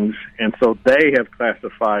political wings, and so they have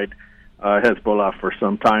classified Hezbollah for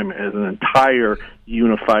some time as an entire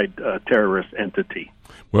unified terrorist entity.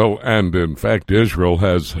 Well, and in fact, Israel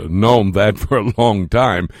has known that for a long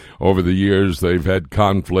time. Over the years, they've had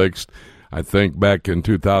conflicts. I think back in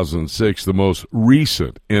 2006, the most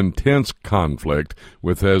recent intense conflict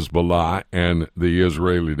with Hezbollah and the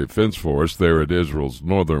Israeli Defense Force there at Israel's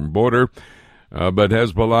northern border. But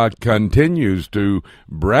Hezbollah continues to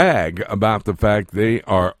brag about the fact they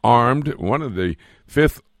are armed, one of the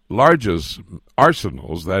fifth largest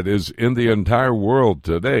arsenals that is in the entire world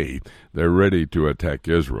today. They're ready to attack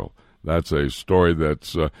Israel. That's a story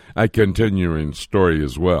that's a continuing story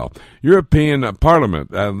as well. European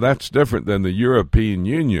Parliament, that's different than the European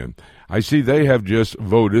Union. I see they have just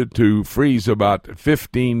voted to freeze about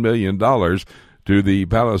 $15 million to the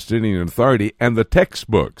Palestinian Authority and the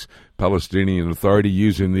textbooks. Palestinian Authority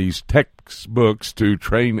using these textbooks to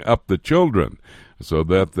train up the children so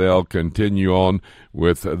that they'll continue on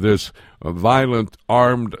with this violent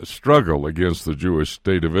armed struggle against the Jewish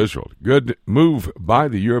state of Israel. Good move by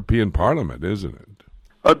the European Parliament, isn't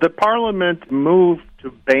it? The Parliament moved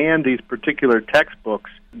to ban these particular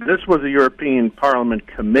textbooks. This was a European Parliament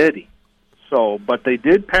committee. But they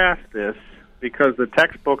did pass this because the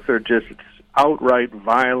textbooks are just outright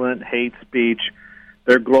violent hate speech.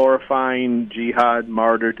 They're glorifying jihad,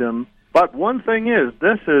 martyrdom. But one thing is,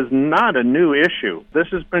 this is not a new issue. This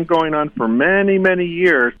has been going on for many, many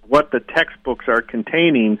years, what the textbooks are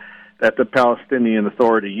containing that the Palestinian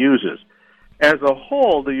Authority uses. As a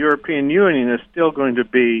whole, the European Union is still going to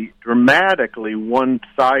be dramatically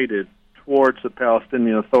one-sided towards the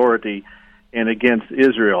Palestinian Authority and against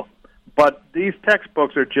Israel. But these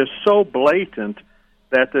textbooks are just so blatant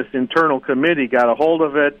that this internal committee got a hold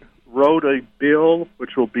of it, wrote a bill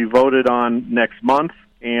which will be voted on next month,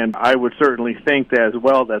 and I would certainly think as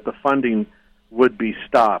well that the funding would be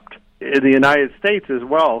stopped. The United States as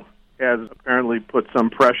well has apparently put some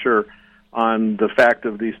pressure on the fact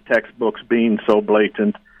of these textbooks being so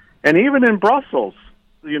blatant. And even in Brussels,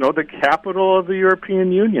 the capital of the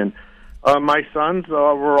European Union, my sons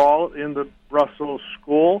were all in the Brussels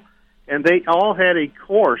school, and they all had a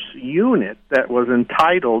course unit that was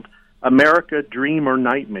entitled America, Dream or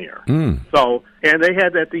Nightmare. So, and they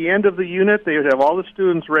had, at the end of the unit, they would have all the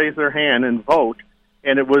students raise their hand and vote,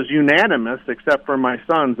 and it was unanimous, except for my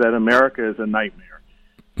sons, that America is a nightmare.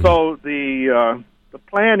 So the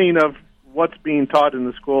planning of what's being taught in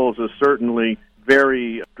the schools is certainly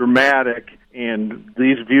very dramatic, and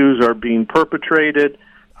these views are being perpetrated.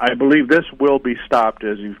 I believe this will be stopped,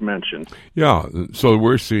 as you've mentioned. Yeah, so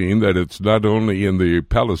we're seeing that it's not only in the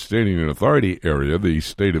Palestinian Authority area, the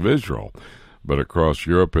State of Israel, but across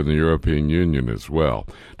Europe and the European Union as well.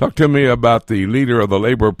 Talk to me about the leader of the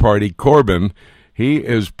Labour Party, Corbyn. He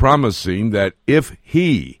is promising that if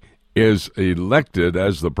he is elected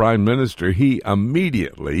as the prime minister, he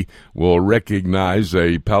immediately will recognize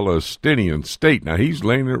a Palestinian state. Now, he's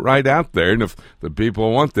laying it right out there, and if the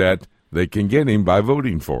people want that, they can get him by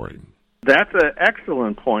voting for him. That's an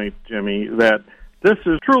excellent point, Jimmy, that this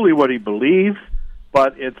is truly what he believes,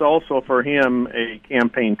 but it's also for him a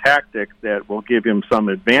campaign tactic that will give him some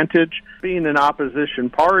advantage. Being an opposition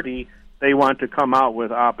party, they want to come out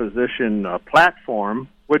with opposition platform,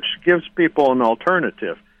 which gives people an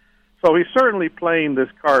alternative. So he's certainly playing this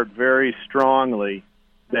card very strongly,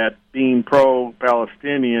 that being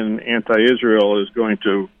pro-Palestinian, anti-Israel is going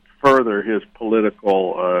to further his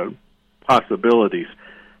political possibilities.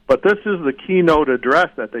 But this is the keynote address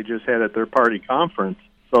that they just had at their party conference.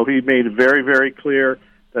 So he made it very, very clear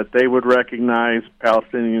that they would recognize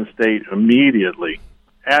Palestinian state immediately.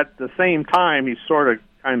 At the same time, he sort of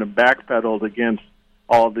kind of backpedaled against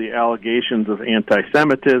all the allegations of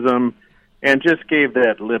anti-Semitism and just gave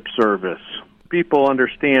that lip service. People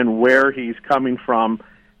understand where he's coming from,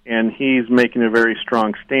 and he's making a very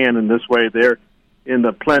strong stand. In this way, they're in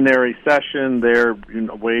the plenary session, they're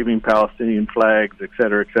waving Palestinian flags, et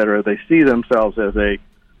cetera, et cetera. They see themselves as a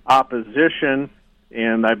opposition,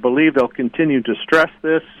 and I believe they'll continue to stress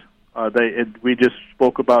this. We just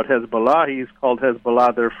spoke about Hezbollah. He's called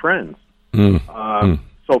Hezbollah their friends.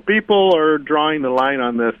 So people are drawing the line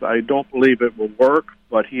on this. I don't believe it will work,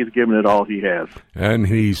 but he's given it all he has. And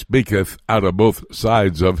he speaketh out of both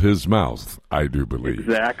sides of his mouth, I do believe.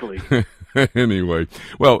 Exactly. Anyway,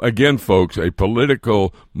 well, again, folks, a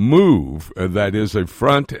political move that is a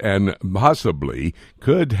front and possibly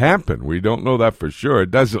could happen. We don't know that for sure.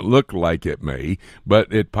 It doesn't look like it may,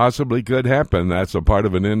 but it possibly could happen. That's a part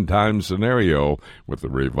of an end-time scenario with the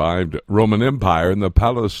revived Roman Empire and the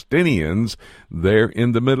Palestinians there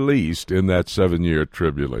in the Middle East in that 7-year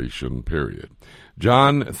tribulation period.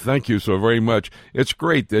 John, thank you so very much. It's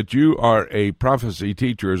great that you are a prophecy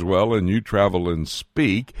teacher as well, and you travel and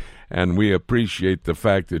speak, and we appreciate the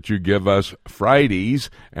fact that you give us Fridays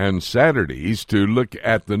and Saturdays to look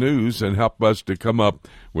at the news and help us to come up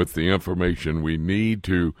with the information we need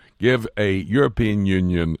to give a European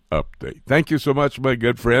Union update. Thank you so much, my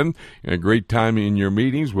good friend, and great time in your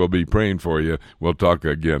meetings. We'll be praying for you. We'll talk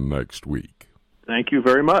again next week. Thank you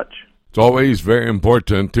very much. It's always very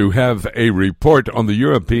important to have a report on the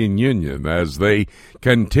European Union as they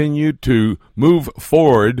continue to move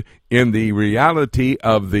forward in the reality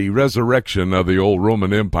of the resurrection of the old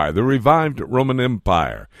Roman Empire, the revived Roman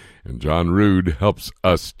Empire. And John Rood helps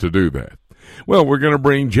us to do that. Well, we're going to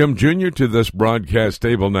bring Jim Jr. to this broadcast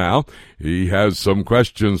table now. He has some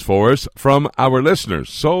questions for us from our listeners.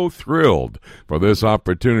 So thrilled for this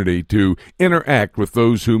opportunity to interact with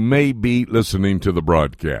those who may be listening to the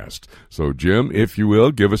broadcast. So, Jim, if you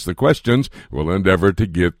will, give us the questions. We'll endeavor to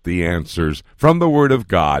get the answers from the Word of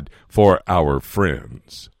God for our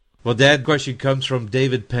friends. Well, Dad, question comes from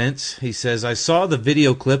David Pence. He says, I saw the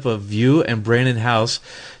video clip of you and Brandon House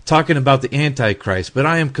talking about the Antichrist, but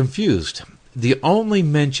I am confused. The only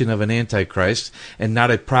mention of an Antichrist and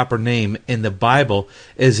not a proper name in the Bible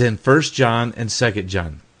is in 1 John and 2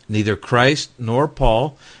 John. Neither Christ nor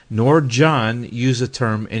Paul nor John use the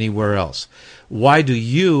term anywhere else. Why do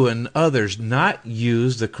you and others not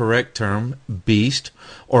use the correct term, beast,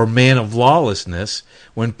 or man of lawlessness,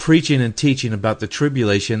 when preaching and teaching about the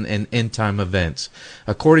tribulation and end-time events?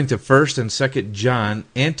 According to 1 and 2 John,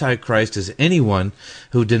 Antichrist is anyone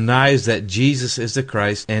who denies that Jesus is the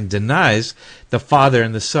Christ and denies the Father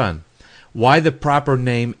and the Son. Why the proper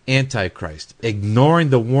name Antichrist, ignoring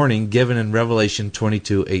the warning given in Revelation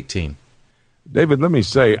 22:18? David, let me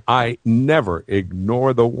say, I never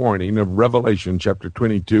ignore the warning of Revelation chapter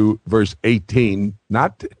 22, verse 18,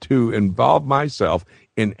 not to involve myself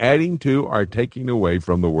in adding to or taking away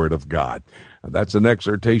from the Word of God. That's an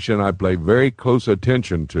exhortation I pay very close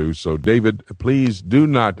attention to, so David, please do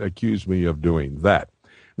not accuse me of doing that.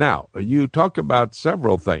 Now, you talk about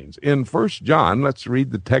several things. In 1 John, let's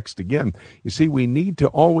read the text again. You see, we need to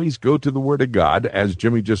always go to the Word of God, as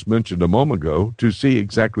Jimmy just mentioned a moment ago, to see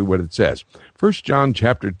exactly what it says. 1 John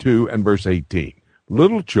chapter 2 and verse 18.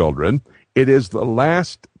 Little children, it is the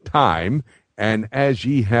last time, and as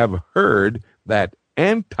ye have heard, that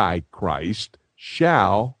Antichrist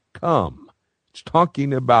shall come. It's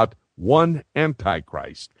talking about one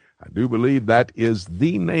Antichrist. I do believe that is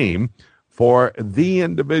the name for the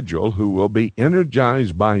individual who will be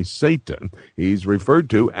energized by Satan. He's referred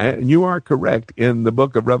to, and you are correct, in the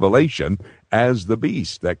book of Revelation as the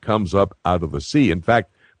beast that comes up out of the sea. In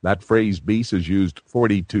fact, that phrase beast is used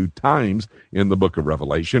 42 times in the book of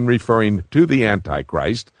Revelation, referring to the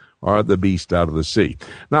Antichrist, or the beast out of the sea.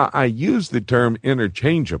 Now, I use the term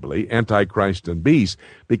interchangeably, Antichrist and beast,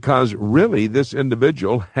 because really this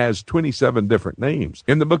individual has 27 different names.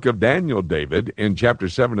 In the book of Daniel, David, in chapter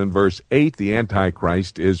 7 and verse 8, the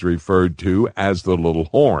Antichrist is referred to as the little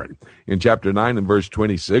horn. In chapter 9 and verse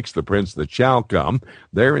 26, the prince that shall come.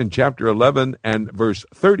 There in chapter 11 and verse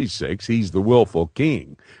 36, he's the willful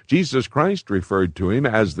king. Jesus Christ referred to him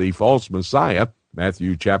as the false Messiah,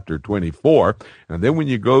 Matthew chapter 24. And then when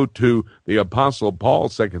you go to the Apostle Paul,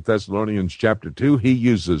 2 Thessalonians chapter 2, he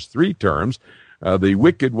uses three terms, the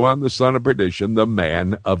wicked one, the son of perdition, the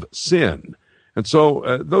man of sin. And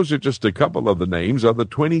so those are just a couple of the names of the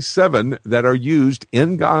 27 that are used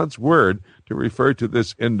in God's Word to refer to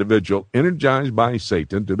this individual energized by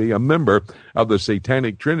Satan to be a member of the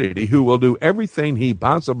Satanic Trinity who will do everything he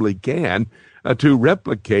possibly can to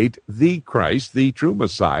replicate the Christ, the true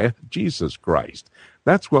Messiah, Jesus Christ.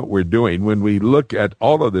 That's what we're doing when we look at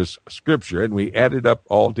all of this Scripture and we add it up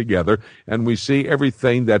all together and we see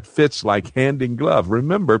everything that fits like hand in glove.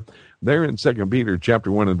 Remember, there in 2 Peter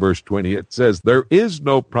chapter 1 and verse 20, it says, there is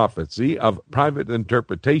no prophecy of private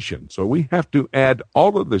interpretation. So we have to add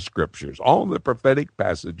all of the Scriptures, all the prophetic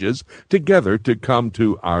passages together to come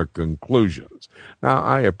to our conclusions. Now,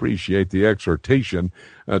 I appreciate the exhortation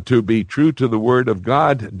to be true to the Word of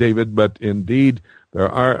God, David, but indeed there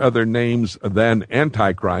are other names than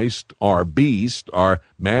Antichrist or beast or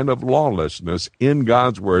man of lawlessness in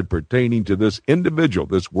God's Word pertaining to this individual,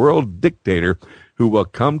 this world dictator who will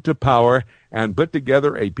come to power and put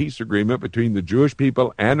together a peace agreement between the Jewish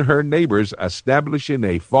people and her neighbors, establishing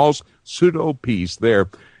a false pseudo-peace there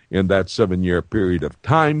in that 7-year period of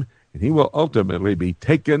time. And he will ultimately be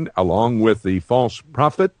taken along with the false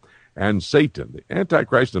prophet and Satan. The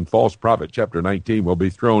Antichrist and false prophet, chapter 19, will be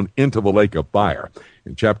thrown into the lake of fire.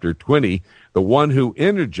 In chapter 20, the one who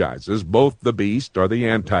energizes both the beast, or the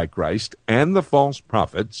Antichrist, and the false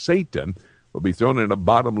prophet, Satan, will be thrown in a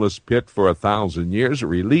bottomless pit for 1,000 years,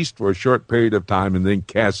 released for a short period of time, and then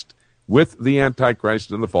cast with the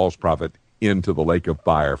Antichrist and the false prophet into the lake of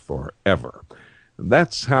fire forever.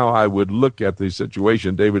 That's how I would look at the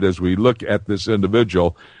situation, David, as we look at this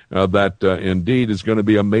individual that indeed is going to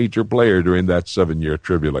be a major player during that 7-year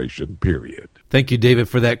tribulation period. Thank you, David,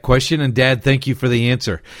 for that question. And Dad, thank you for the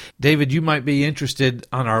answer. David, you might be interested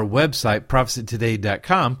on our website,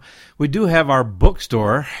 prophecytoday.com. We do have our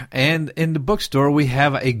bookstore, and in the bookstore we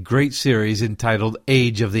have a great series entitled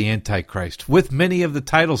Age of the Antichrist, with many of the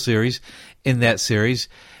title series in that series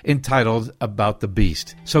entitled About the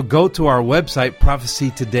Beast. So go to our website,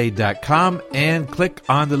 prophecytoday.com, and click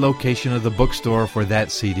on the location of the bookstore for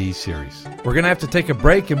that CD series. We're going to have to take a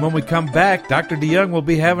break, and when we come back, Dr. DeYoung will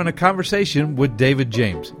be having a conversation with David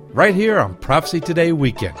James, right here on Prophecy Today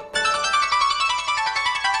Weekend.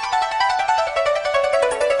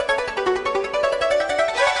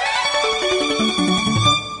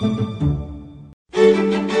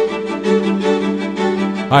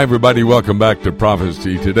 Hi, everybody. Welcome back to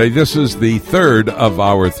Prophecy Today. This is the third of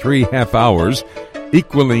our 3 half hours,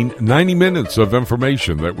 equaling 90 minutes of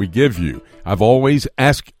information that we give you. I've always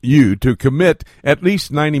asked you to commit at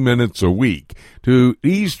least 90 minutes a week to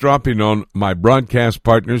eavesdropping on my broadcast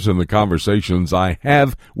partners and the conversations I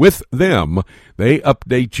have with them. They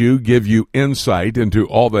update you, give you insight into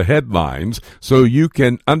all the headlines so you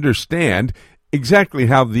can understand exactly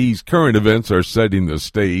how these current events are setting the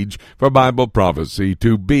stage for Bible prophecy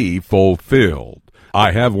to be fulfilled.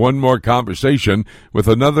 I have one more conversation with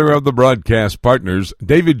another of the broadcast partners,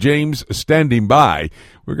 David James, standing by.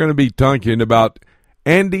 We're going to be talking about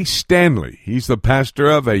Andy Stanley. He's the pastor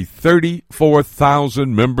of a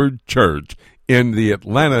 34,000-member church in the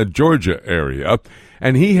Atlanta, Georgia area,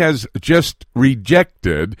 and he has just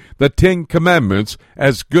rejected the 10 Commandments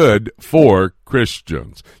as good for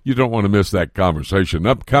Christians. You don't want to miss that conversation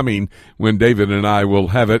upcoming when David and I will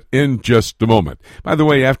have it in just a moment. By the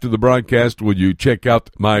way, after the broadcast, will you check out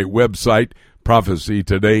my website,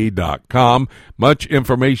 prophecytoday.com. Much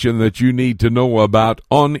information that you need to know about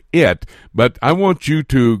on it, but I want you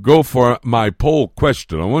to go for my poll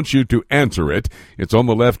question. I want you to answer it. It's on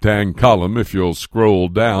the left-hand column if you'll scroll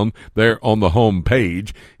down there on the home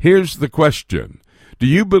page. Here's the question. Do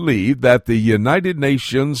you believe that the United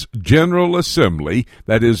Nations General Assembly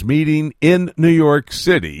that is meeting in New York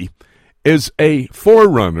City is a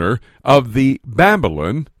forerunner of the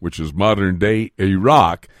Babylon, which is modern-day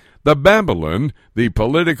Iraq, the Babylon, the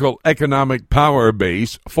political economic power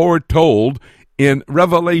base foretold in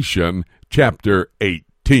Revelation chapter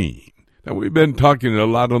 18. Now, we've been talking a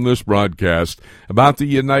lot on this broadcast about the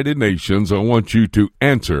United Nations. I want you to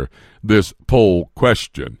answer this poll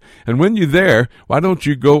question. And when you're there, why don't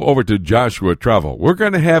you go over to Joshua Travel? We're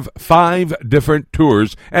going to have 5 different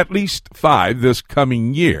tours, at least 5 this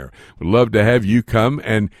coming year. We'd love to have you come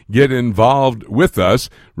and get involved with us.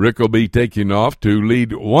 Rick will be taking off to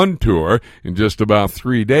lead one tour in just about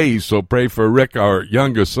 3 days, so pray for Rick, our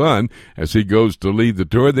youngest son, as he goes to lead the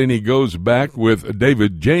tour. Then he goes back with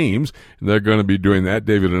David James, and they're going to be doing that.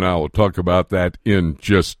 David and I will talk about that in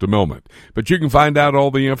just a moment. But you can find out all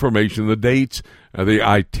the information, the dates, the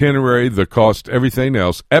itinerary, the cost, everything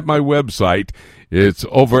else at my website. It's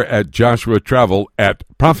over at Joshua Travel at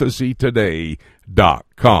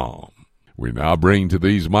prophecytoday.com. We now bring to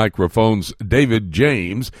these microphones David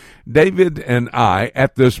James. David and I,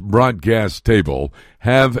 at this broadcast table,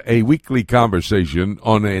 have a weekly conversation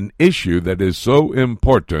on an issue that is so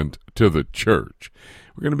important to the church.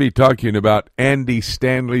 We're going to be talking about Andy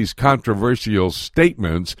Stanley's controversial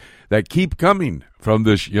statements that keep coming from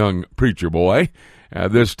this young preacher boy,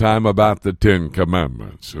 this time about the 10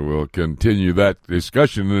 Commandments. So we'll continue that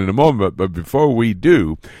discussion in a moment, but before we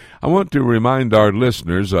do, I want to remind our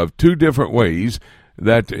listeners of 2 different ways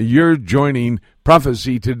that you're joining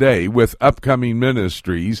Prophecy Today with upcoming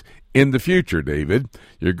ministries in the future, David.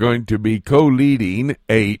 You're going to be co-leading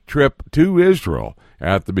a trip to Israel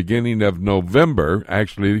at the beginning of November,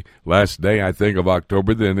 actually last day, I think, of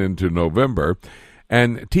October, then into November,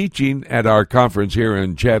 and teaching at our conference here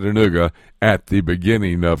in Chattanooga at the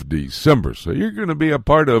beginning of December. So you're going to be a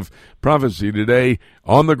part of Prophecy Today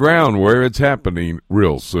on the ground where it's happening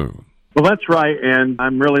real soon. Well, that's right, and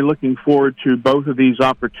I'm really looking forward to both of these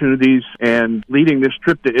opportunities, and leading this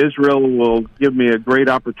trip to Israel will give me a great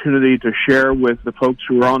opportunity to share with the folks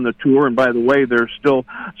who are on the tour. And by the way, there's still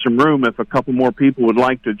some room if a couple more people would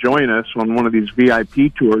like to join us on one of these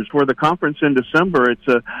VIP tours. For the conference in December, it's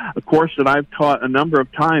a course that I've taught a number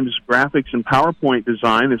of times, graphics and PowerPoint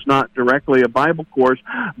design. It's not directly a Bible course,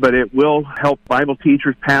 but it will help Bible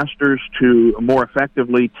teachers, pastors to more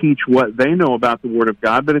effectively teach what they know about the Word of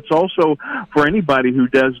God, but it's also for anybody who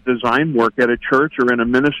does design work at a church or in a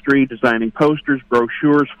ministry, designing posters,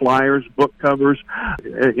 brochures, flyers, book covers,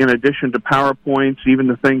 in addition to PowerPoints, even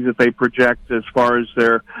the things that they project as far as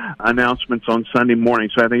their announcements on Sunday morning.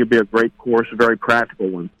 So I think it'd be a great course, a very practical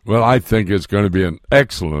one. Well, I think it's going to be an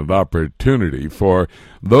excellent opportunity for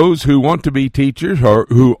those who want to be teachers or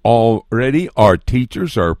who already are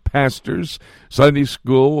teachers or pastors, Sunday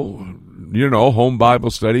school, home Bible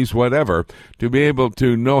studies, whatever, to be able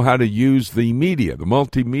to know how to use the media, the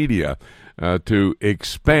multimedia, to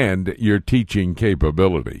expand your teaching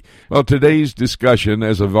capability. Well, today's discussion,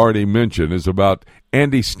 as I've already mentioned, is about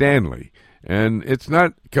Andy Stanley, and it's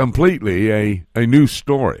not completely a new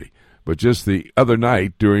story. But just the other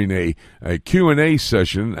night during a Q&A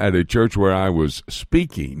session at a church where I was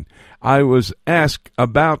speaking, I was asked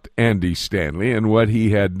about Andy Stanley and what he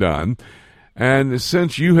had done. And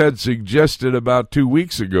since you had suggested about 2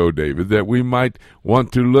 weeks ago, David, that we might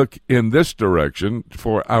want to look in this direction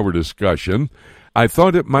for our discussion, I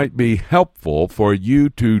thought it might be helpful for you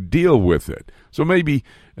to deal with it. So maybe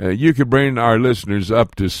you could bring our listeners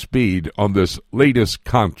up to speed on this latest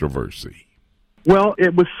controversy. Well,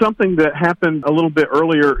 it was something that happened a little bit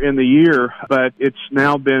earlier in the year, but it's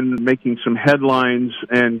now been making some headlines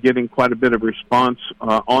and getting quite a bit of response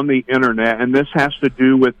on the Internet, and this has to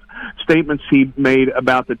do with statements he made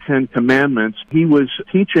about the 10 Commandments. He was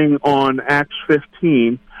teaching on Acts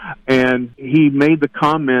 15, and he made the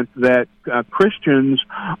comment that Christians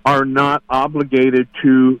are not obligated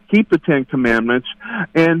to keep the Ten Commandments,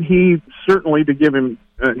 and he certainly, to give him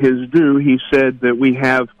his due, he said that we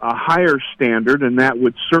have a higher standard, and that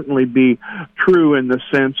would certainly be true in the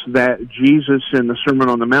sense that Jesus in the Sermon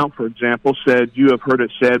on the Mount, for example, said, "You have heard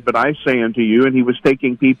it said, but I say unto you," and he was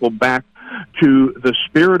taking people back to the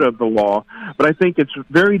spirit of the law. But I think it's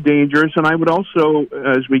very dangerous, and I would also,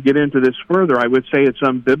 as we get into this further, I would say it's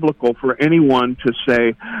unbiblical for anyone to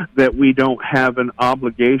say that we don't have an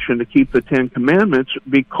obligation to keep the Ten Commandments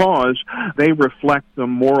because they reflect the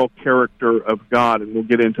moral character of God, and we'll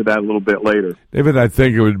get into that a little bit later. David, I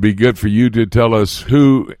think it would be good for you to tell us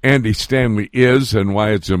who Andy Stanley is and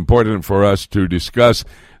why it's important for us to discuss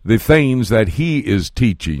the things that he is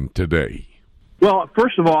teaching today. Well,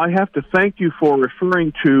 first of all, I have to thank you for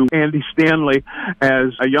referring to Andy Stanley as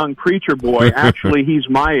a young preacher boy. Actually, he's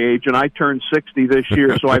my age, and I turned 60 this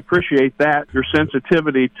year, so I appreciate that, your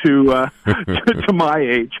sensitivity to my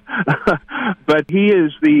age. But he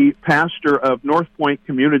is the pastor of North Point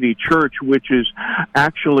Community Church, which is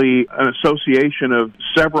actually an association of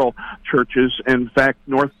several churches. In fact,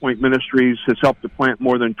 North Point Ministries has helped to plant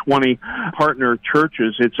more than 20 partner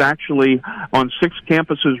churches. It's actually on 6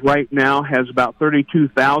 campuses right now, has about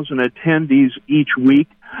 32,000 attendees each week.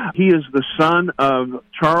 He is the son of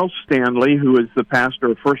Charles Stanley, who is the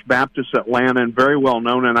pastor of First Baptist Atlanta, and very well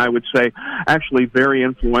known, and I would say actually very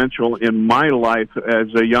influential in my life as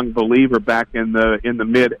a young believer back in the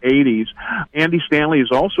mid-'80s. Andy Stanley is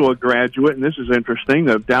also a graduate, and this is interesting,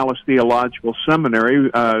 of Dallas Theological Seminary,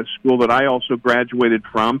 school that I also graduated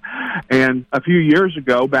from. And a few years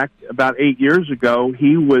ago, back about 8 years ago,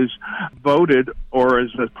 he was voted, or as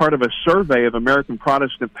part of a survey of American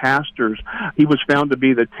Protestant pastors, he was found to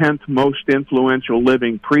be the 10th most influential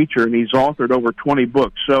living preacher, and he's authored over 20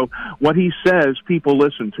 books. So what he says, people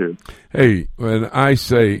listen to. Hey, when I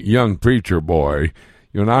say young preacher boy,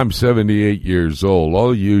 you know, I'm 78 years old.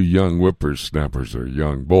 All you young whippersnappers are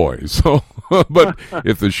young boys. So, but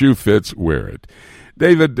if the shoe fits, wear it.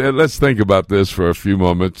 David, let's think about this for a few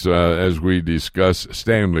moments as we discuss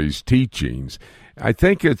Stanley's teachings. I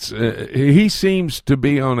think he seems to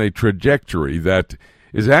be on a trajectory that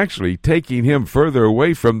is actually taking him further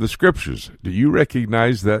away from the Scriptures. Do you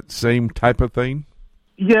recognize that same type of thing?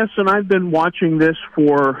 Yes, and I've been watching this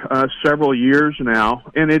for several years now,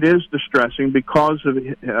 and it is distressing because of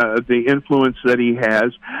the influence that he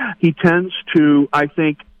has. He tends to, I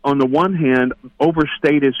think, on the one hand,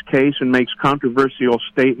 overstate his case and makes controversial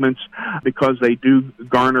statements because they do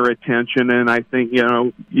garner attention. And I think, you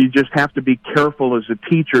know, you just have to be careful as a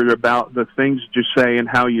teacher about the things you say and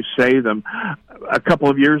how you say them. A couple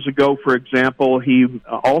of years ago, for example, he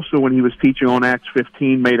also, when he was teaching on Acts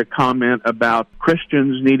 15, made a comment about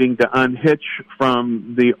Christians needing to unhitch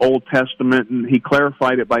from the Old Testament, and he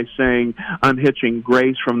clarified it by saying unhitching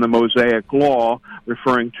grace from the Mosaic Law,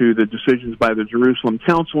 referring to the decisions by the Jerusalem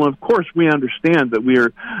Council. And of course, we understand that we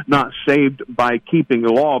are not saved by keeping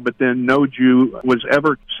the law, but then no Jew was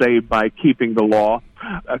ever saved by keeping the law.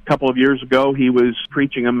 A couple of years ago, he was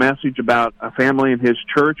preaching a message about a family in his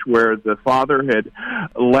church where the father had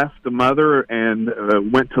left the mother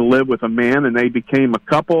and went to live with a man, and they became a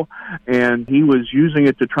couple, and he was using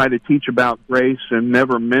it to try to teach about grace and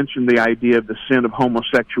never mentioned the idea of the sin of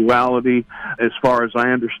homosexuality, as far as I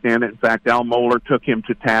understand it. In fact, Al Mohler took him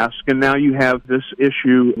to task, and now you have this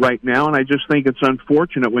issue right now, and I just think it's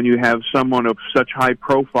unfortunate when you have someone of such high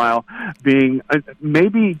profile being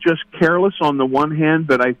maybe just careless on the one hand,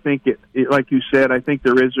 but I think, like you said, I think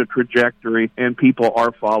there is a trajectory, and people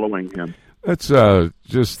are following him. Let's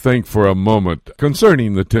just think for a moment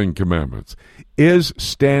concerning the Ten Commandments. Is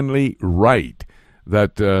Stanley right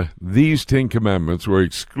that these Ten Commandments were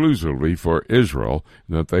exclusively for Israel,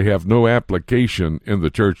 that they have no application in the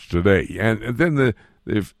church today? And then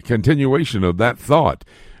the continuation of that thought,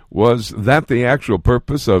 was that the actual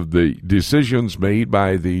purpose of the decisions made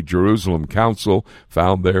by the Jerusalem Council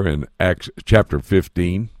found there in Acts chapter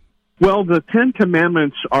 15? Well, the Ten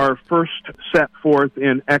Commandments are first set forth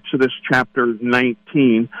in Exodus chapter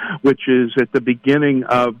 19, which is at the beginning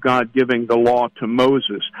of God giving the law to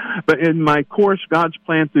Moses. But in my course, God's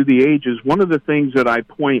Plan Through the Ages, one of the things that I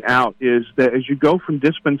point out is that as you go from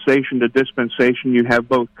dispensation to dispensation, you have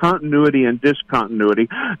both continuity and discontinuity,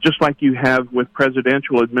 just like you have with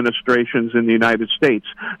presidential administrations in the United States.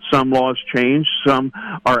 Some laws change, some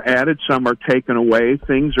are added, some are taken away.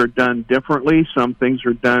 Things are done differently, some things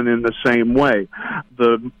are done in the the same way.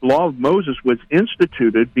 The law of Moses was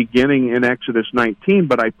instituted beginning in Exodus 19,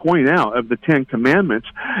 but I point out of the Ten Commandments,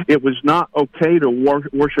 it was not okay to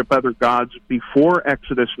worship other gods before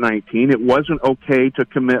Exodus 19. It wasn't okay to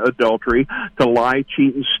commit adultery, to lie,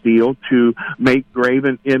 cheat, and steal, to make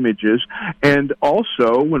graven images. And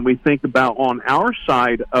also, when we think about on our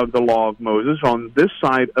side of the law of Moses, on this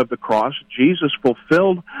side of the cross, Jesus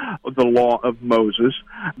fulfilled the law of Moses,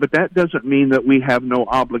 but that doesn't mean that we have no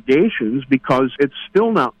obligations, because it's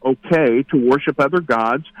still not okay to worship other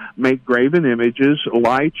gods, make graven images,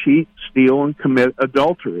 lie, cheat, steal, and commit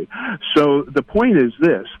adultery. So the point is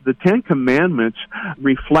this: the Ten Commandments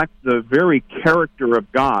reflect the very character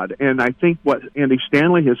of God, and I think what Andy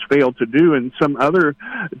Stanley has failed to do, and some other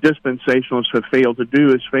dispensationalists have failed to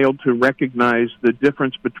do, is failed to recognize the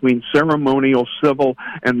difference between ceremonial, civil,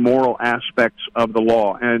 and moral aspects of the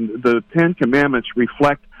law. And the Ten Commandments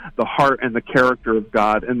reflect the heart and the character of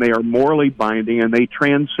God, and they are morally binding, and they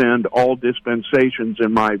transcend all dispensations,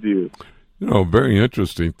 in my view. You know, very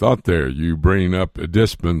interesting thought there. You bring up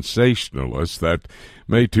dispensationalists that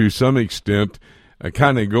may, to some extent,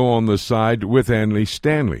 kind of go on the side with Andy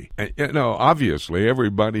Stanley. You know, obviously,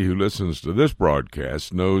 everybody who listens to this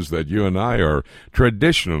broadcast knows that you and I are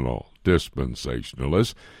traditional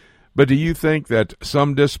dispensationalists. But do you think that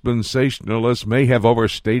some dispensationalists may have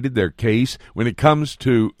overstated their case when it comes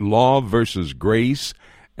to law versus grace,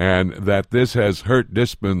 and that this has hurt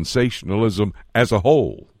dispensationalism as a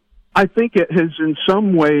whole? I think it has in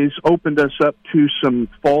some ways opened us up to some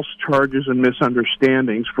false charges and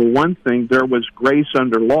misunderstandings. For one thing, there was grace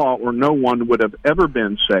under law, or no one would have ever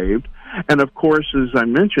been saved. And of course, as I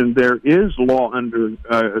mentioned, there is law under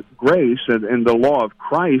grace, and the law of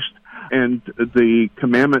Christ, and the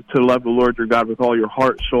commandment to love the Lord your God with all your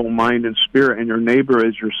heart, soul, mind, and spirit, and your neighbor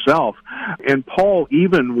as yourself. And Paul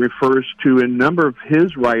even refers to, in a number of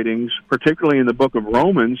his writings, particularly in the book of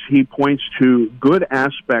Romans, he points to good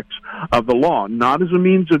aspects of the law, not as a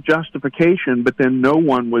means of justification, but then no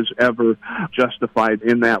one was ever justified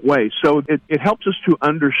in that way. So it helps us to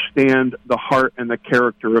understand the heart and the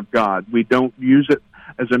character of God. We don't use it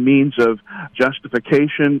as a means of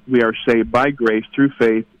justification. We are saved by grace through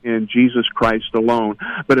faith in Jesus Christ alone.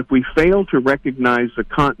 But if we fail to recognize the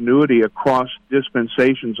continuity across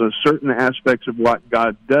dispensations of certain aspects of what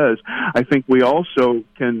God does, I think we also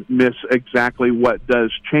can miss exactly what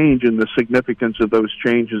does change and the significance of those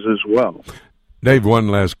changes as well. Dave, one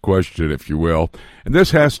last question, if you will, and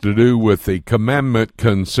this has to do with the commandment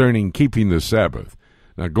concerning keeping the Sabbath.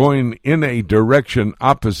 Now, going in a direction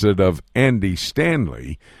opposite of Andy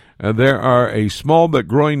Stanley, there are a small but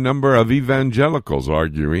growing number of evangelicals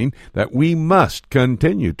arguing that we must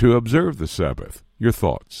continue to observe the Sabbath. Your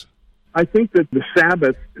thoughts? I think that the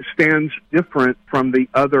Sabbath stands different from the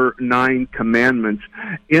other 9 commandments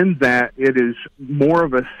in that it is more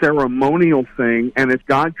of a ceremonial thing, and as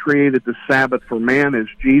God created the Sabbath for man, as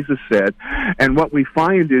Jesus said. And what we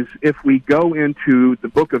find is if we go into the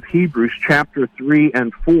book of Hebrews, chapter 3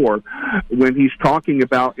 and 4, when he's talking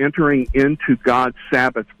about entering into God's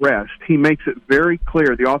Sabbath rest, he makes it very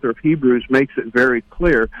clear, the author of Hebrews makes it very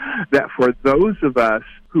clear, that for those of us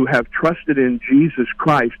who have trusted in Jesus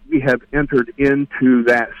Christ, we have entered into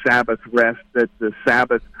that Sabbath rest that the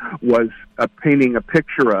Sabbath was painting a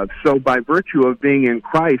picture of. So by virtue of being in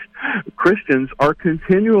Christ, Christians are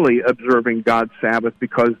continually observing God's Sabbath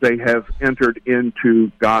because they have entered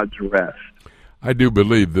into God's rest. I do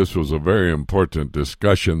believe this was a very important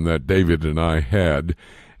discussion that David and I had,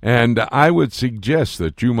 and I would suggest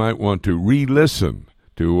that you might want to re-listen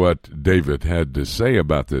to what David had to say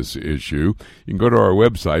about this issue. You can go to our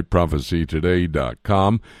website,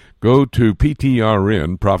 prophecytoday.com. Go to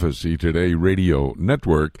PTRN, Prophecy Today Radio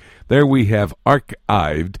Network. There we have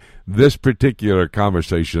archived this particular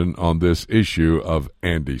conversation on this issue of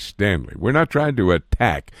Andy Stanley. We're not trying to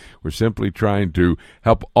attack. We're simply trying to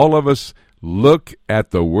help all of us look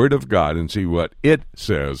at the Word of God and see what it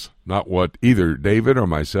says, not what either David or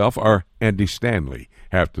myself or Andy Stanley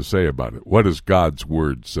have to say about it. What does God's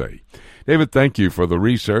Word say? David, thank you for the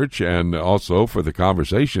research and also for the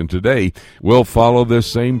conversation today. We'll follow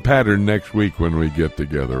this same pattern next week when we get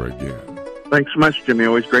together again. Thanks so much, Jimmy.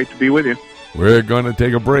 Always great to be with you. We're going to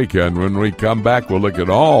take a break, and when we come back, we'll look at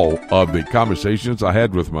all of the conversations I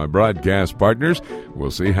had with my broadcast partners.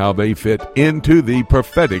 We'll see how they fit into the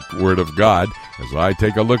prophetic Word of God as I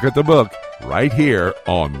take a look at the book right here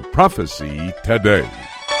on Prophecy Today.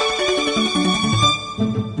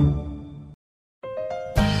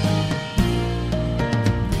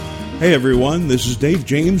 Hey everyone, this is Dave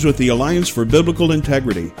James with the Alliance for Biblical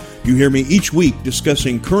Integrity. You hear me each week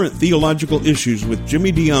discussing current theological issues with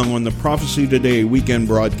Jimmy DeYoung on the Prophecy Today weekend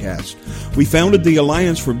broadcast. We founded the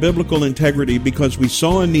Alliance for Biblical Integrity because we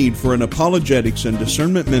saw a need for an apologetics and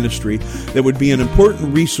discernment ministry that would be an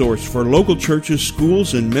important resource for local churches,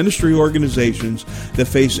 schools, and ministry organizations that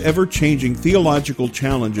face ever-changing theological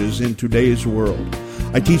challenges in today's world.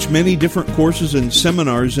 I teach many different courses and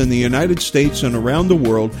seminars in the United States and around the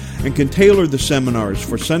world and can tailor the seminars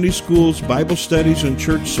for Sunday schools, Bible studies, and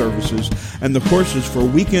church services, and the courses for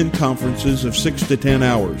weekend conferences of 6 to 10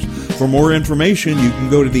 hours. For more information, you can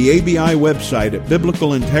go to the ABI website at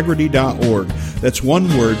biblicalintegrity.org. That's one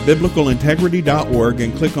word, biblicalintegrity.org,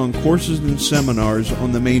 and click on Courses and Seminars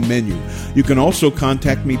on the main menu. You can also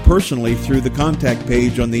contact me personally through the contact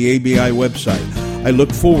page on the ABI website. I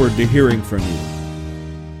look forward to hearing from you.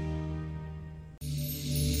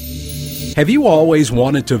 Have you always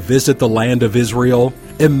wanted to visit the land of Israel?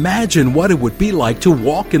 Imagine what it would be like to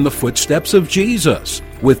walk in the footsteps of Jesus.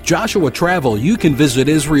 With Joshua Travel, you can visit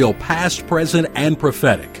Israel past, present, and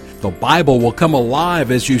prophetic. The Bible will come alive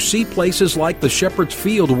as you see places like the Shepherd's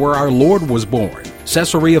Field where our Lord was born,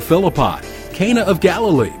 Caesarea Philippi, Cana of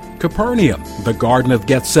Galilee, Capernaum, the Garden of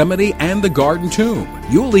Gethsemane, and the Garden Tomb.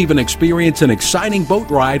 You'll even experience an exciting boat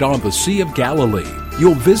ride on the Sea of Galilee.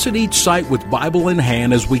 You'll visit each site with Bible in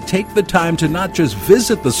hand as we take the time to not just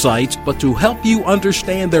visit the sites, but to help you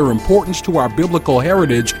understand their importance to our biblical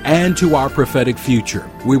heritage and to our prophetic future.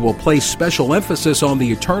 We will place special emphasis on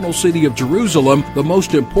the eternal city of Jerusalem, the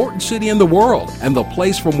most important city in the world, and the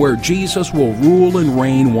place from where Jesus will rule and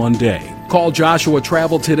reign one day. Call Joshua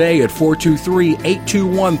Travel today at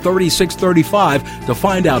 423-821-3635 to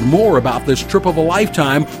find out more about this trip of a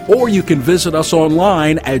lifetime, or you can visit us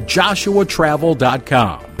online at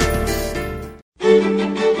joshuatravel.com.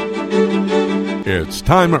 It's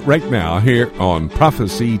time right now here on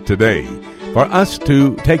Prophecy Today for us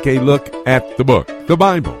to take a look at the book, the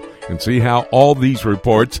Bible, and see how all these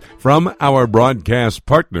reports from our broadcast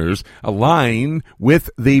partners align with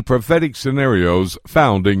the prophetic scenarios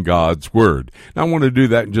found in God's Word. Now, I want to do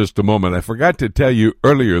that in just a moment. I forgot to tell you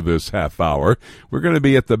earlier this half hour, we're going to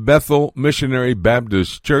be at the Bethel Missionary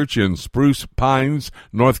Baptist Church in Spruce Pines,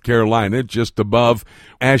 North Carolina, just above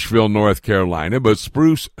Asheville, North Carolina, but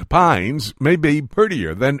Spruce Pines may be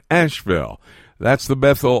prettier than Asheville. That's the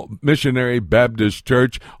Bethel Missionary Baptist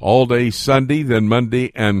Church all day Sunday, then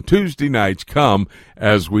Monday and Tuesday nights come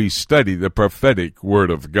as we study the prophetic Word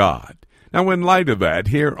of God. Now, in light of that,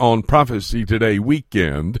 here on Prophecy Today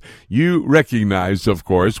weekend, you recognize, of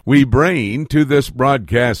course, we bring to this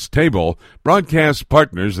broadcast table broadcast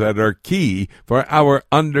partners that are key for our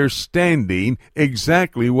understanding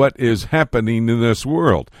exactly what is happening in this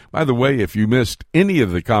world. By the way, if you missed any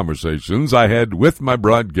of the conversations I had with my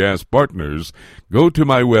broadcast partners, go to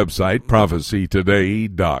my website,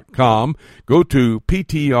 prophecytoday.com, go to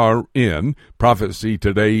PTRN, Prophecy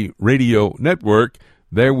Today Radio Network.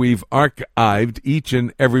 There we've archived each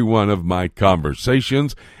and every one of my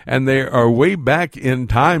conversations, and they are way back in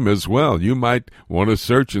time as well. You might want to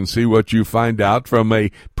search and see what you find out from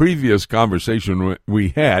a previous conversation we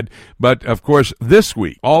had. But, of course, this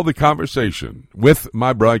week, all the conversation with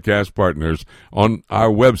my broadcast partners on our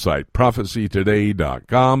website,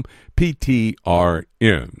 prophecytoday.com,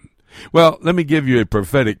 PTRN. Well, let me give you a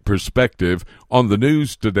prophetic perspective on the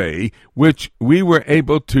news today, which we were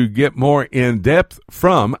able to get more in depth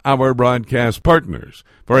from our broadcast partners.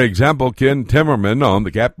 For example, Ken Timmerman on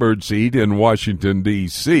the Catbird Seat in Washington,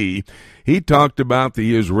 D.C., he talked about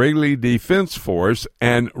the Israeli Defense Force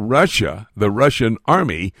and Russia, the Russian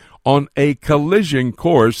army, on a collision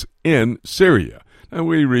course in Syria. And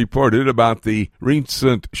we reported about the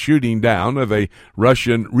recent shooting down of a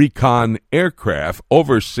Russian recon aircraft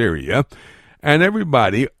over Syria, and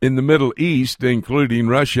everybody in the Middle East, including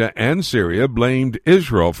Russia and Syria, blamed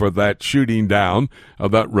Israel for that shooting down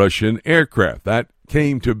of that Russian aircraft. That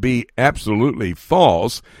came to be absolutely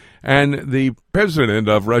false, and the president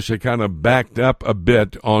of Russia kind of backed up a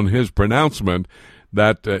bit on his pronouncement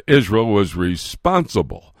that Israel was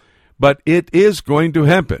responsible. But it is going to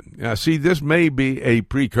happen. Now, see, this may be a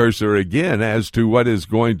precursor again as to what is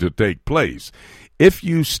going to take place. If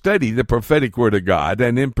you study the prophetic Word of God,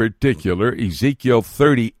 and in particular Ezekiel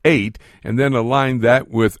 38, and then align that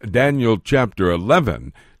with Daniel chapter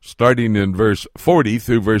 11, starting in verse 40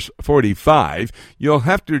 through verse 45, you'll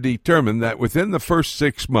have to determine that within the first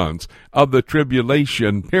 6 months of the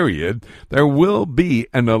tribulation period, there will be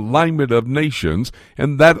an alignment of nations,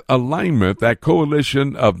 and that alignment, that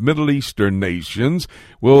coalition of Middle Eastern nations,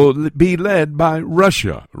 will be led by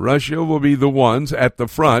Russia. Russia will be the ones at the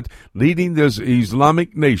front leading these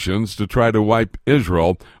Islamic nations to try to wipe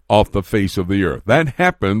Israel off the face of the earth. That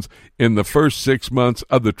happens in the first 6 months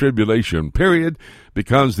of the tribulation period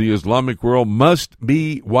because the Islamic world must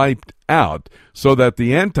be wiped out so that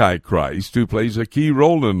the Antichrist, who plays a key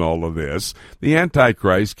role in all of this, the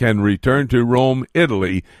Antichrist can return to Rome,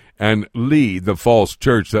 Italy, and lead the false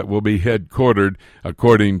church that will be headquartered,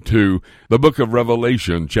 according to the book of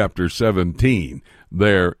Revelation, chapter 17,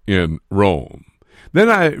 there in Rome. Then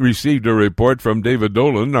I received a report from David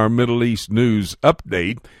Dolan, our Middle East News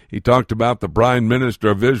Update. He talked about the Prime Minister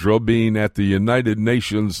of Israel being at the United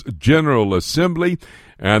Nations General Assembly,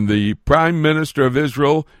 and the Prime Minister of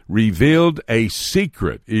Israel revealed a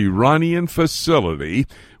secret Iranian facility,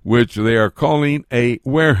 which they are calling a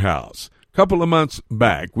warehouse. A couple of months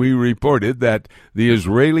back, we reported that the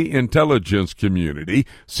Israeli intelligence community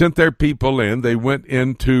sent their people in. They went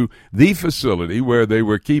into the facility where they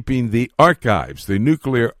were keeping the archives, the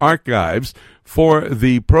nuclear archives, for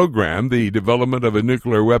the program, the development of a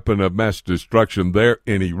nuclear weapon of mass destruction there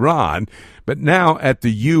in Iran. But now at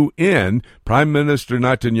the UN, Prime Minister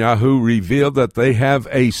Netanyahu revealed that they have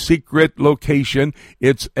a secret location.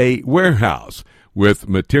 It's a warehouse with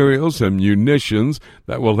materials and munitions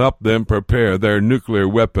that will help them prepare their nuclear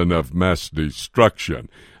weapon of mass destruction.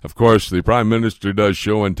 Of course, the Prime Minister does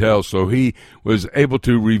show and tell, so he was able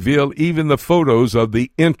to reveal even the photos of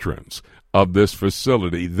the entrance of this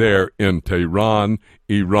facility there in Tehran,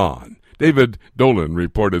 Iran. David Dolan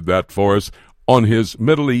reported that for us on his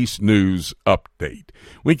Middle East News Update.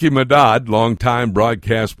 Winky Madad, longtime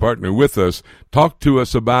broadcast partner with us, talked to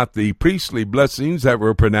us about the priestly blessings that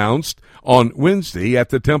were pronounced on Wednesday at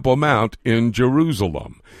the Temple Mount in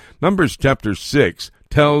Jerusalem. Numbers chapter 6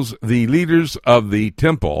 tells the leaders of the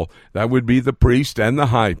temple, that would be the priest and the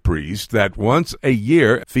high priest, that once a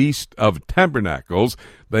year, Feast of Tabernacles,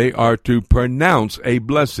 they are to pronounce a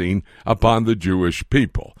blessing upon the Jewish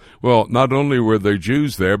people. Well, not only were there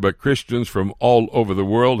Jews there, but Christians from all over the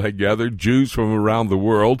world had gathered, Jews from around the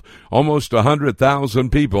world. Almost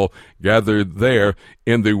 100,000 people gathered there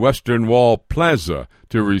in the Western Wall Plaza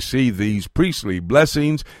to receive these priestly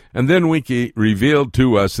blessings. And then Winky revealed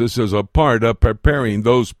to us this is a part of preparing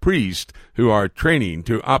those priests who are training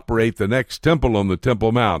to operate the next temple on the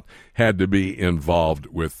Temple Mount had to be involved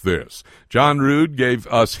with this. John Rood gave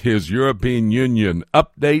us his European Union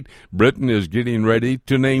update. Britain is getting ready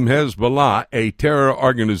to name Hezbollah a terror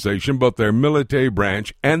organization, both their military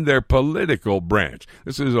branch and their political branch.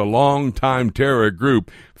 This is a long-time terror group.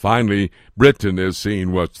 Finally, Britain is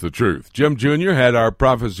seeing what's the truth. Jim Jr. had our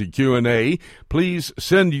prophecy Q&A. Please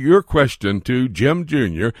send your question to Jim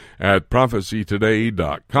Jr. at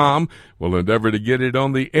prophecytoday.com. We'll endeavor to get it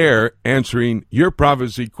on the air, answering your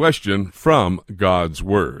prophecy question from God's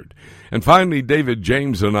Word. And finally, David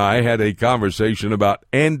James and I had a conversation about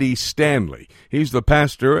Andy Stanley. He's the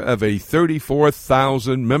pastor of a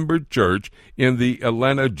 34,000-member church in the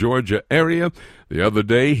Atlanta, Georgia area. The other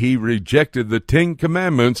day, he rejected the 10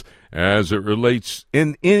 Commandments as it relates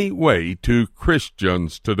in any way to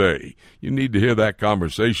Christians today. You need to hear that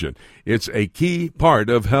conversation. It's a key part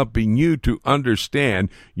of helping you to understand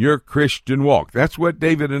your Christian walk. That's what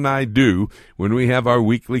David and I do when we have our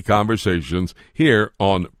weekly conversations here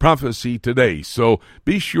on Prophecy Today. So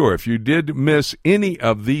be sure, if you did miss any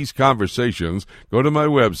of these conversations, go to my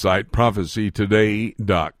website,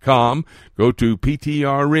 prophecytoday.com. Go to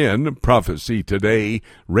PTRN, Prophecy Today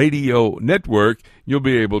Radio Network. You'll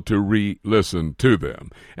be able to re-listen to them.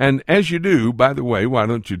 And as you do, by the way, why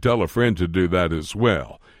don't you tell a friend to do that as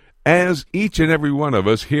well? As each and every one of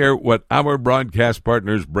us hear what our broadcast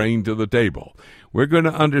partners bring to the table, we're going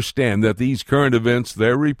to understand that these current events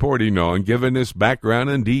they're reporting on, giving us background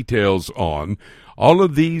and details on, all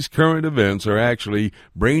of these current events are actually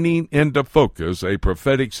bringing into focus a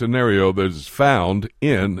prophetic scenario that is found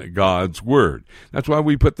in God's Word. That's why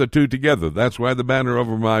we put the two together. That's why the banner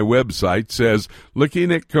over my website says,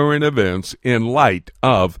 looking at current events in light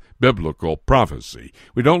of biblical prophecy.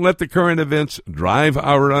 We don't let the current events drive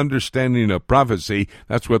our understanding of prophecy.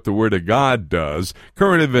 That's what the Word of God does.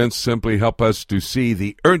 Current events simply help us to see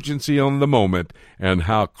the urgency on the moment and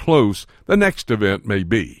how close the next event may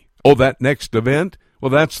be. Oh, that next event?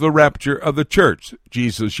 Well, that's the rapture of the church.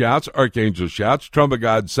 Jesus shouts, archangel shouts, trumpet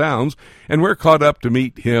God sounds, and we're caught up to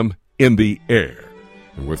meet him in the air.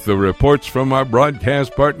 And with the reports from our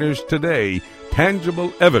broadcast partners today,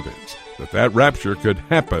 tangible evidence that rapture could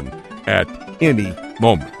happen at any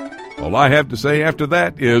moment. All I have to say after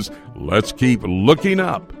that is, let's keep looking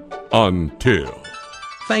up until.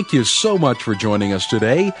 Thank you so much for joining us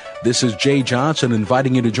today. This is Jay Johnson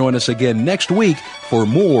inviting you to join us again next week for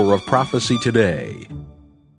more of Prophecy Today.